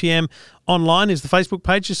 EFTM online is the Facebook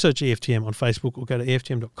page. Just search EFTM on Facebook or go to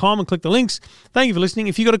EFTM.com and click the links. Thank you for listening.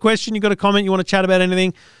 If you've got a question, you've got a comment, you want to chat about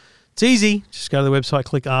anything, it's easy. Just go to the website,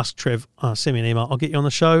 click Ask Trev, send me an email. I'll get you on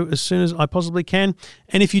the show as soon as I possibly can.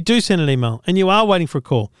 And if you do send an email and you are waiting for a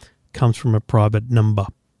call, it comes from a private number.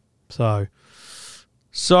 So,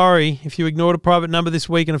 sorry if you ignored a private number this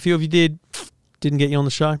week, and a few of you didn't get you on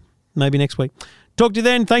the show. Maybe next week. Talk to you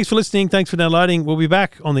then. Thanks for listening. Thanks for downloading. We'll be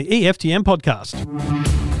back on the EFTM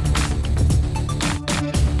podcast.